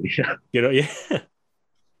social media. Yeah.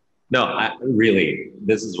 No, really,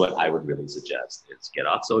 this is what I would really suggest is get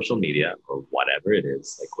off social media or whatever it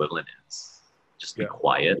is, the equivalent is. Just be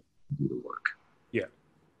quiet and do the work. Yeah.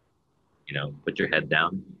 Put your head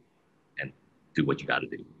down and do what you got to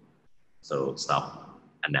do. So stop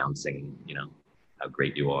announcing, how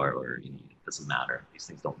great you are, or it doesn't matter. These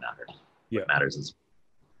things don't matter. Yeah. What matters is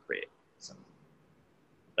create. So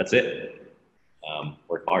that's it.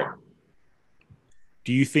 Work hard.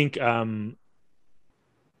 Do you think I'm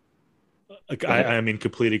in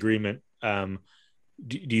complete agreement. Do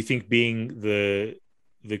you think being the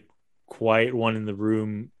quiet one in the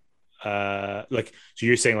room, so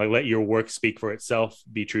you're saying like let your work speak for itself,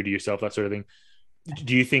 be true to yourself, that sort of thing?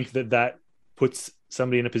 Do you think that puts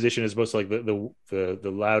somebody in a position as opposed to like the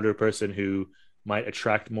louder person who might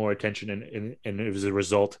attract more attention and as a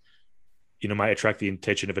result, might attract the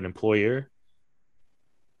attention of an employer?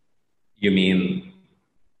 You mean,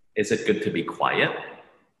 is it good to be quiet?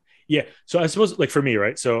 Yeah. So I suppose like for me,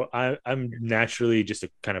 right? So I'm naturally just a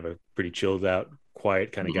kind of a pretty chilled out,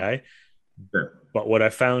 quiet kind of guy. Sure. But what I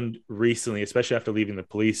found recently, especially after leaving the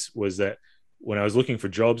police, was that when I was looking for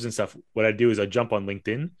jobs and stuff, what I'd do is I'd jump on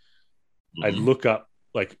LinkedIn. I'd look up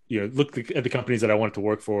look at the companies that I wanted to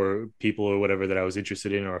work for, people or whatever that I was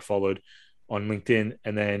interested in or followed on LinkedIn,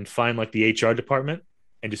 and then find like the HR department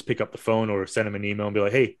and just pick up the phone or send them an email and be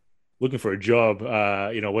like, hey, looking for a job,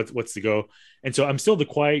 what's the go? And so I'm still the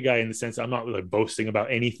quiet guy in the sense that I'm not really boasting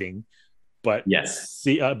about anything, but yes,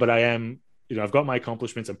 but I am, I've got my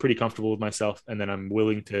accomplishments. I'm pretty comfortable with myself, and then I'm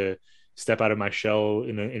willing to step out of my shell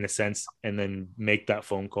in a sense, and then make that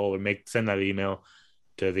phone call or send that email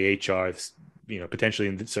to the HR, potentially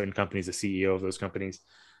in certain companies, the CEO of those companies.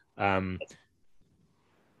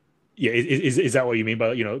 Is that what you mean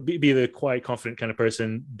by, be the quiet, confident kind of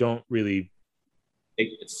person? Don't really.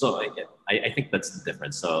 I think that's the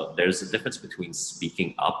difference. So there's a difference between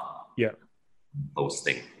speaking up, and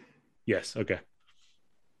posting. Yes. Okay.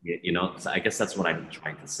 So I guess that's what I'm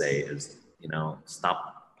trying to say is,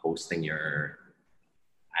 stop posting your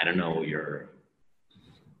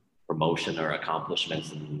promotion or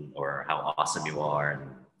accomplishments or how awesome you are, and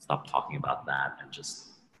stop talking about that and just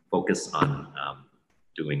focus on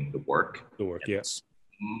doing the work.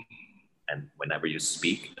 And whenever you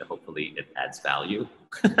speak, hopefully it adds value.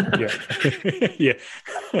 Yeah.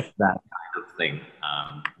 That kind of thing,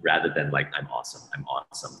 rather than like, I'm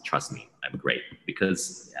awesome, trust me, I'm great.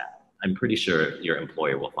 Because I'm pretty sure your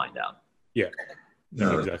employer will find out. Yeah.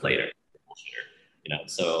 No, exactly. Later.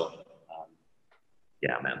 So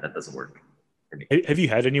man, that doesn't work for me. Have you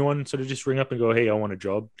had anyone sort of just ring up and go, hey, I want a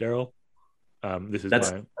job, Daryl?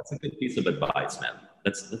 That's a good piece of advice, man.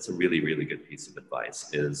 That's a really, really good piece of advice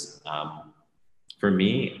is, for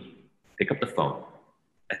me, pick up the phone.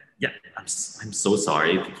 Yeah, I'm so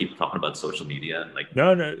sorry if you keep talking about social media. Like,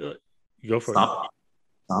 no, go for it.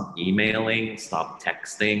 Stop emailing, stop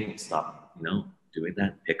texting, stop, doing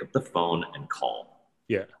that. Pick up the phone and call.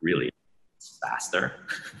 Yeah. Really, it's faster.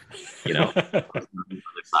 The other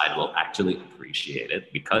side will actually appreciate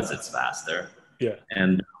it because it's faster. Yeah.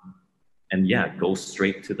 And go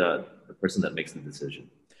straight to the person that makes the decision.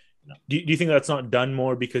 Do you think that's not done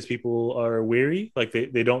more because people are weary? Like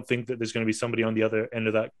they don't think that there's going to be somebody on the other end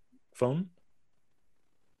of that phone?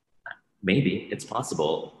 Maybe it's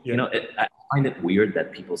possible. Yeah. I find it weird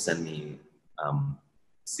that people send me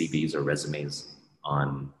CVs or resumes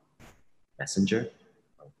on Messenger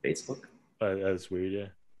or Facebook. That's weird, yeah.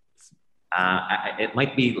 It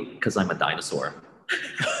might be because I'm a dinosaur.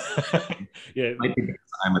 Yeah, it might be because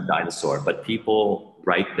I'm a dinosaur, but people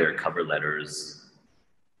write their cover letters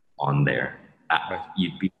on there. Right.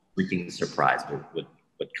 You'd be freaking surprised with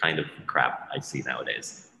what kind of crap I see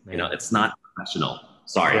nowadays. Man. It's not professional.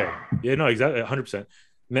 Sorry. Yeah, no, exactly, 100%.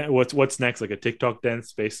 What's next? Like a TikTok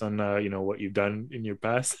dance based on what you've done in your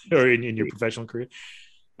past or in your professional career?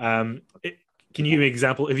 Can you give me an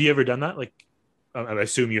example? Have you ever done that? Like, I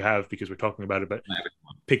assume you have because we're talking about it, but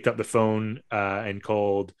picked up the phone and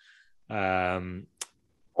called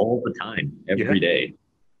all the time, every day.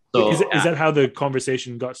 So is that how the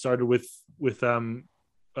conversation got started with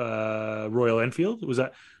Royal Enfield? Was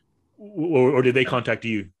that, or did they contact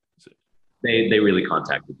you? They really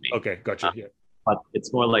contacted me. Okay, gotcha. Yeah, but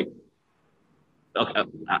it's more like, okay,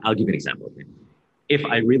 I'll give you an example. Okay. if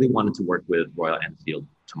I really wanted to work with Royal Enfield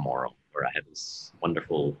tomorrow, or I had this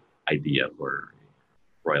wonderful idea for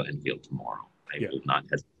Royal Enfield tomorrow, I will not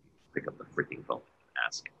hesitate to pick up the freaking phone and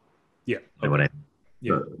ask. Yeah. You know what I mean?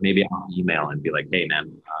 Yeah. So maybe I'll email and be like, hey, man,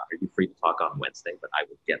 are you free to talk on Wednesday? But I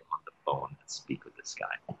will get on the phone and speak with this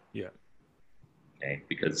guy. Yeah. Okay.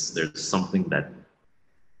 Because there's something that,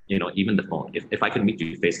 even the phone, if I could meet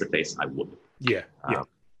you face to face, I would. Yeah. Yeah.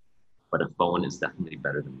 But a phone is definitely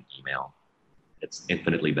better than email. It's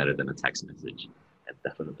infinitely better than a text message, and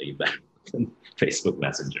definitely better than Facebook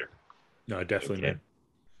Messenger. No, definitely, man.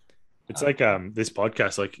 It's like this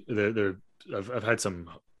podcast. Like, I've had some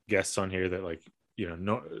guests on here that, like,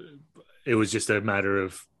 no, it was just a matter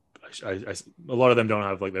of a lot of them don't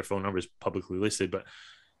have like their phone numbers publicly listed, but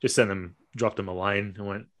just dropped them a line and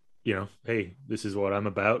went, hey, this is what I'm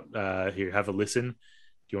about. Here, have a listen. Do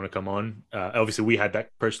you want to come on? Obviously, we had that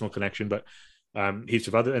personal connection, but heaps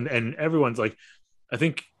of other and everyone's like, I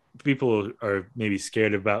think people are maybe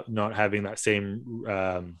scared about not having that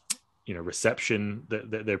same reception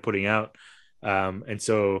that they're putting out, and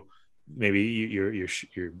so maybe you're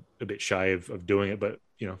a bit shy of doing it. But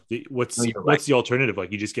what's the alternative?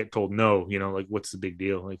 Like, you just get told no. Like, what's the big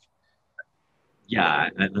deal? Like, yeah,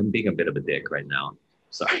 I'm being a bit of a dick right now.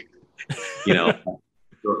 Sorry.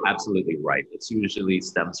 You're absolutely right. It's usually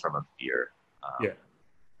stems from a fear.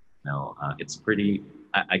 It's pretty.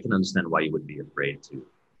 I can understand why you would be afraid to,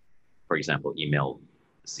 for example, email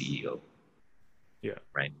the CEO. Yeah.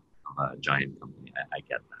 Right. Of a giant company. I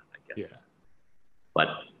get that. I get that. But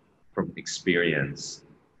from experience,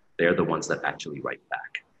 they're the ones that actually write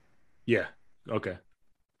back. Yeah. Okay.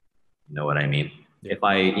 You know what I mean? Yeah. If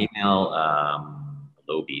I email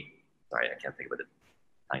Adobe, sorry, I can't think of it.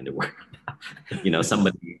 Kind of word.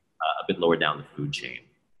 Somebody a bit lower down the food chain.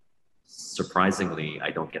 Surprisingly,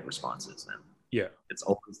 I don't get responses, man. Yeah. It's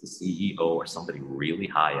always the CEO or somebody really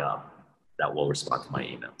high up that will respond to my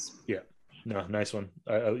emails. Yeah. No, nice one.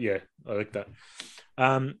 I like that.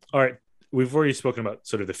 All right. We've already spoken about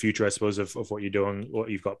sort of the future, I suppose, of what you're doing, what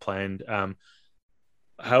you've got planned. How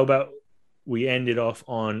about we end it off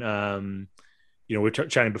on, we're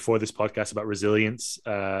chatting before this podcast about resilience,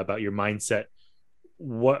 about your mindset.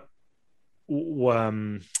 What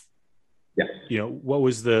was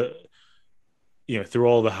the, through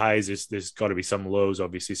all the highs, there's got to be some lows,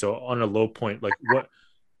 obviously. So on a low point, like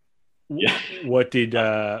what did,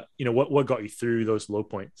 what got you through those low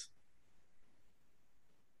points?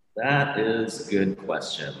 That is a good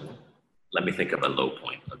question. Let me think of a low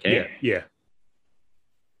point. Okay. Yeah.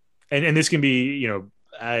 And this can be,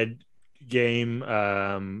 ad game,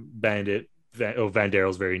 bandit, Van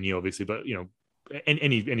Darrell's very new, obviously, but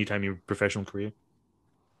any time in your professional career.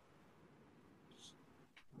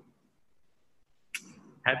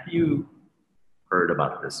 Have you heard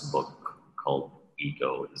about this book called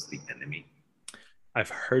Ego is the Enemy? I've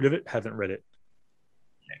heard of it, haven't read it.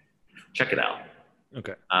 Okay. Check it out.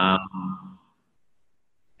 Okay.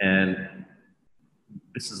 And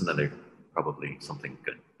this is another, probably something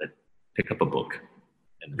good. That pick up a book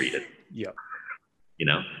and read it. Yeah.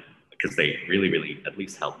 Because they really, really at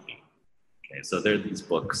least help me. Okay. So there are these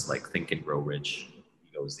books like Think and Grow Rich,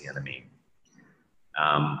 Ego is the Enemy.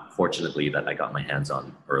 Fortunately, that I got my hands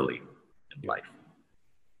on early in life.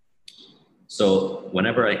 So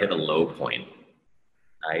whenever I hit a low point,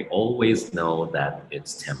 I always know that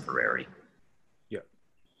it's temporary. Yeah.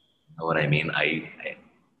 You know what I mean?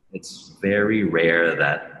 It's very rare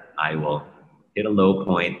that I will hit a low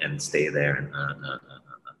point and stay there. And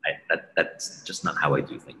that's just not how I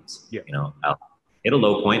do things. Yeah. I'll hit a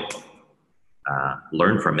low point,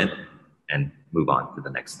 learn from it, and move on to the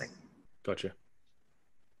next thing. Gotcha.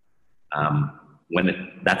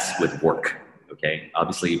 That's with work, okay?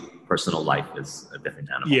 Obviously, personal life is a different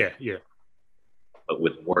animal. Yeah. But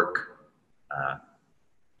with work,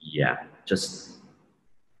 just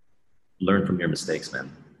learn from your mistakes,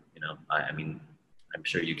 man. I mean, I'm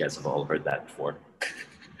sure you guys have all heard that before.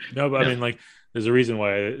 No, but I mean, like, there's a reason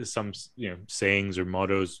why some, sayings or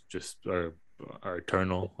mottos just are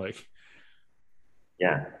eternal. Like,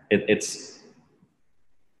 yeah, it's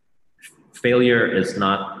failure is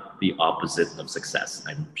not the opposite of success.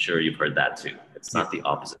 I'm sure you've heard that too. It's not the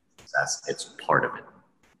opposite of success. It's part of it.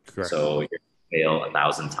 Correct. So you fail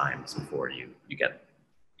 1,000 times before you get,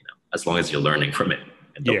 as long as you're learning from it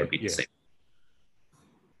and don't repeat the same.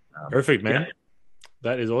 Perfect, man. Yeah.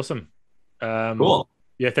 That is awesome. Cool.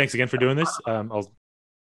 Yeah, thanks again for doing this. I'll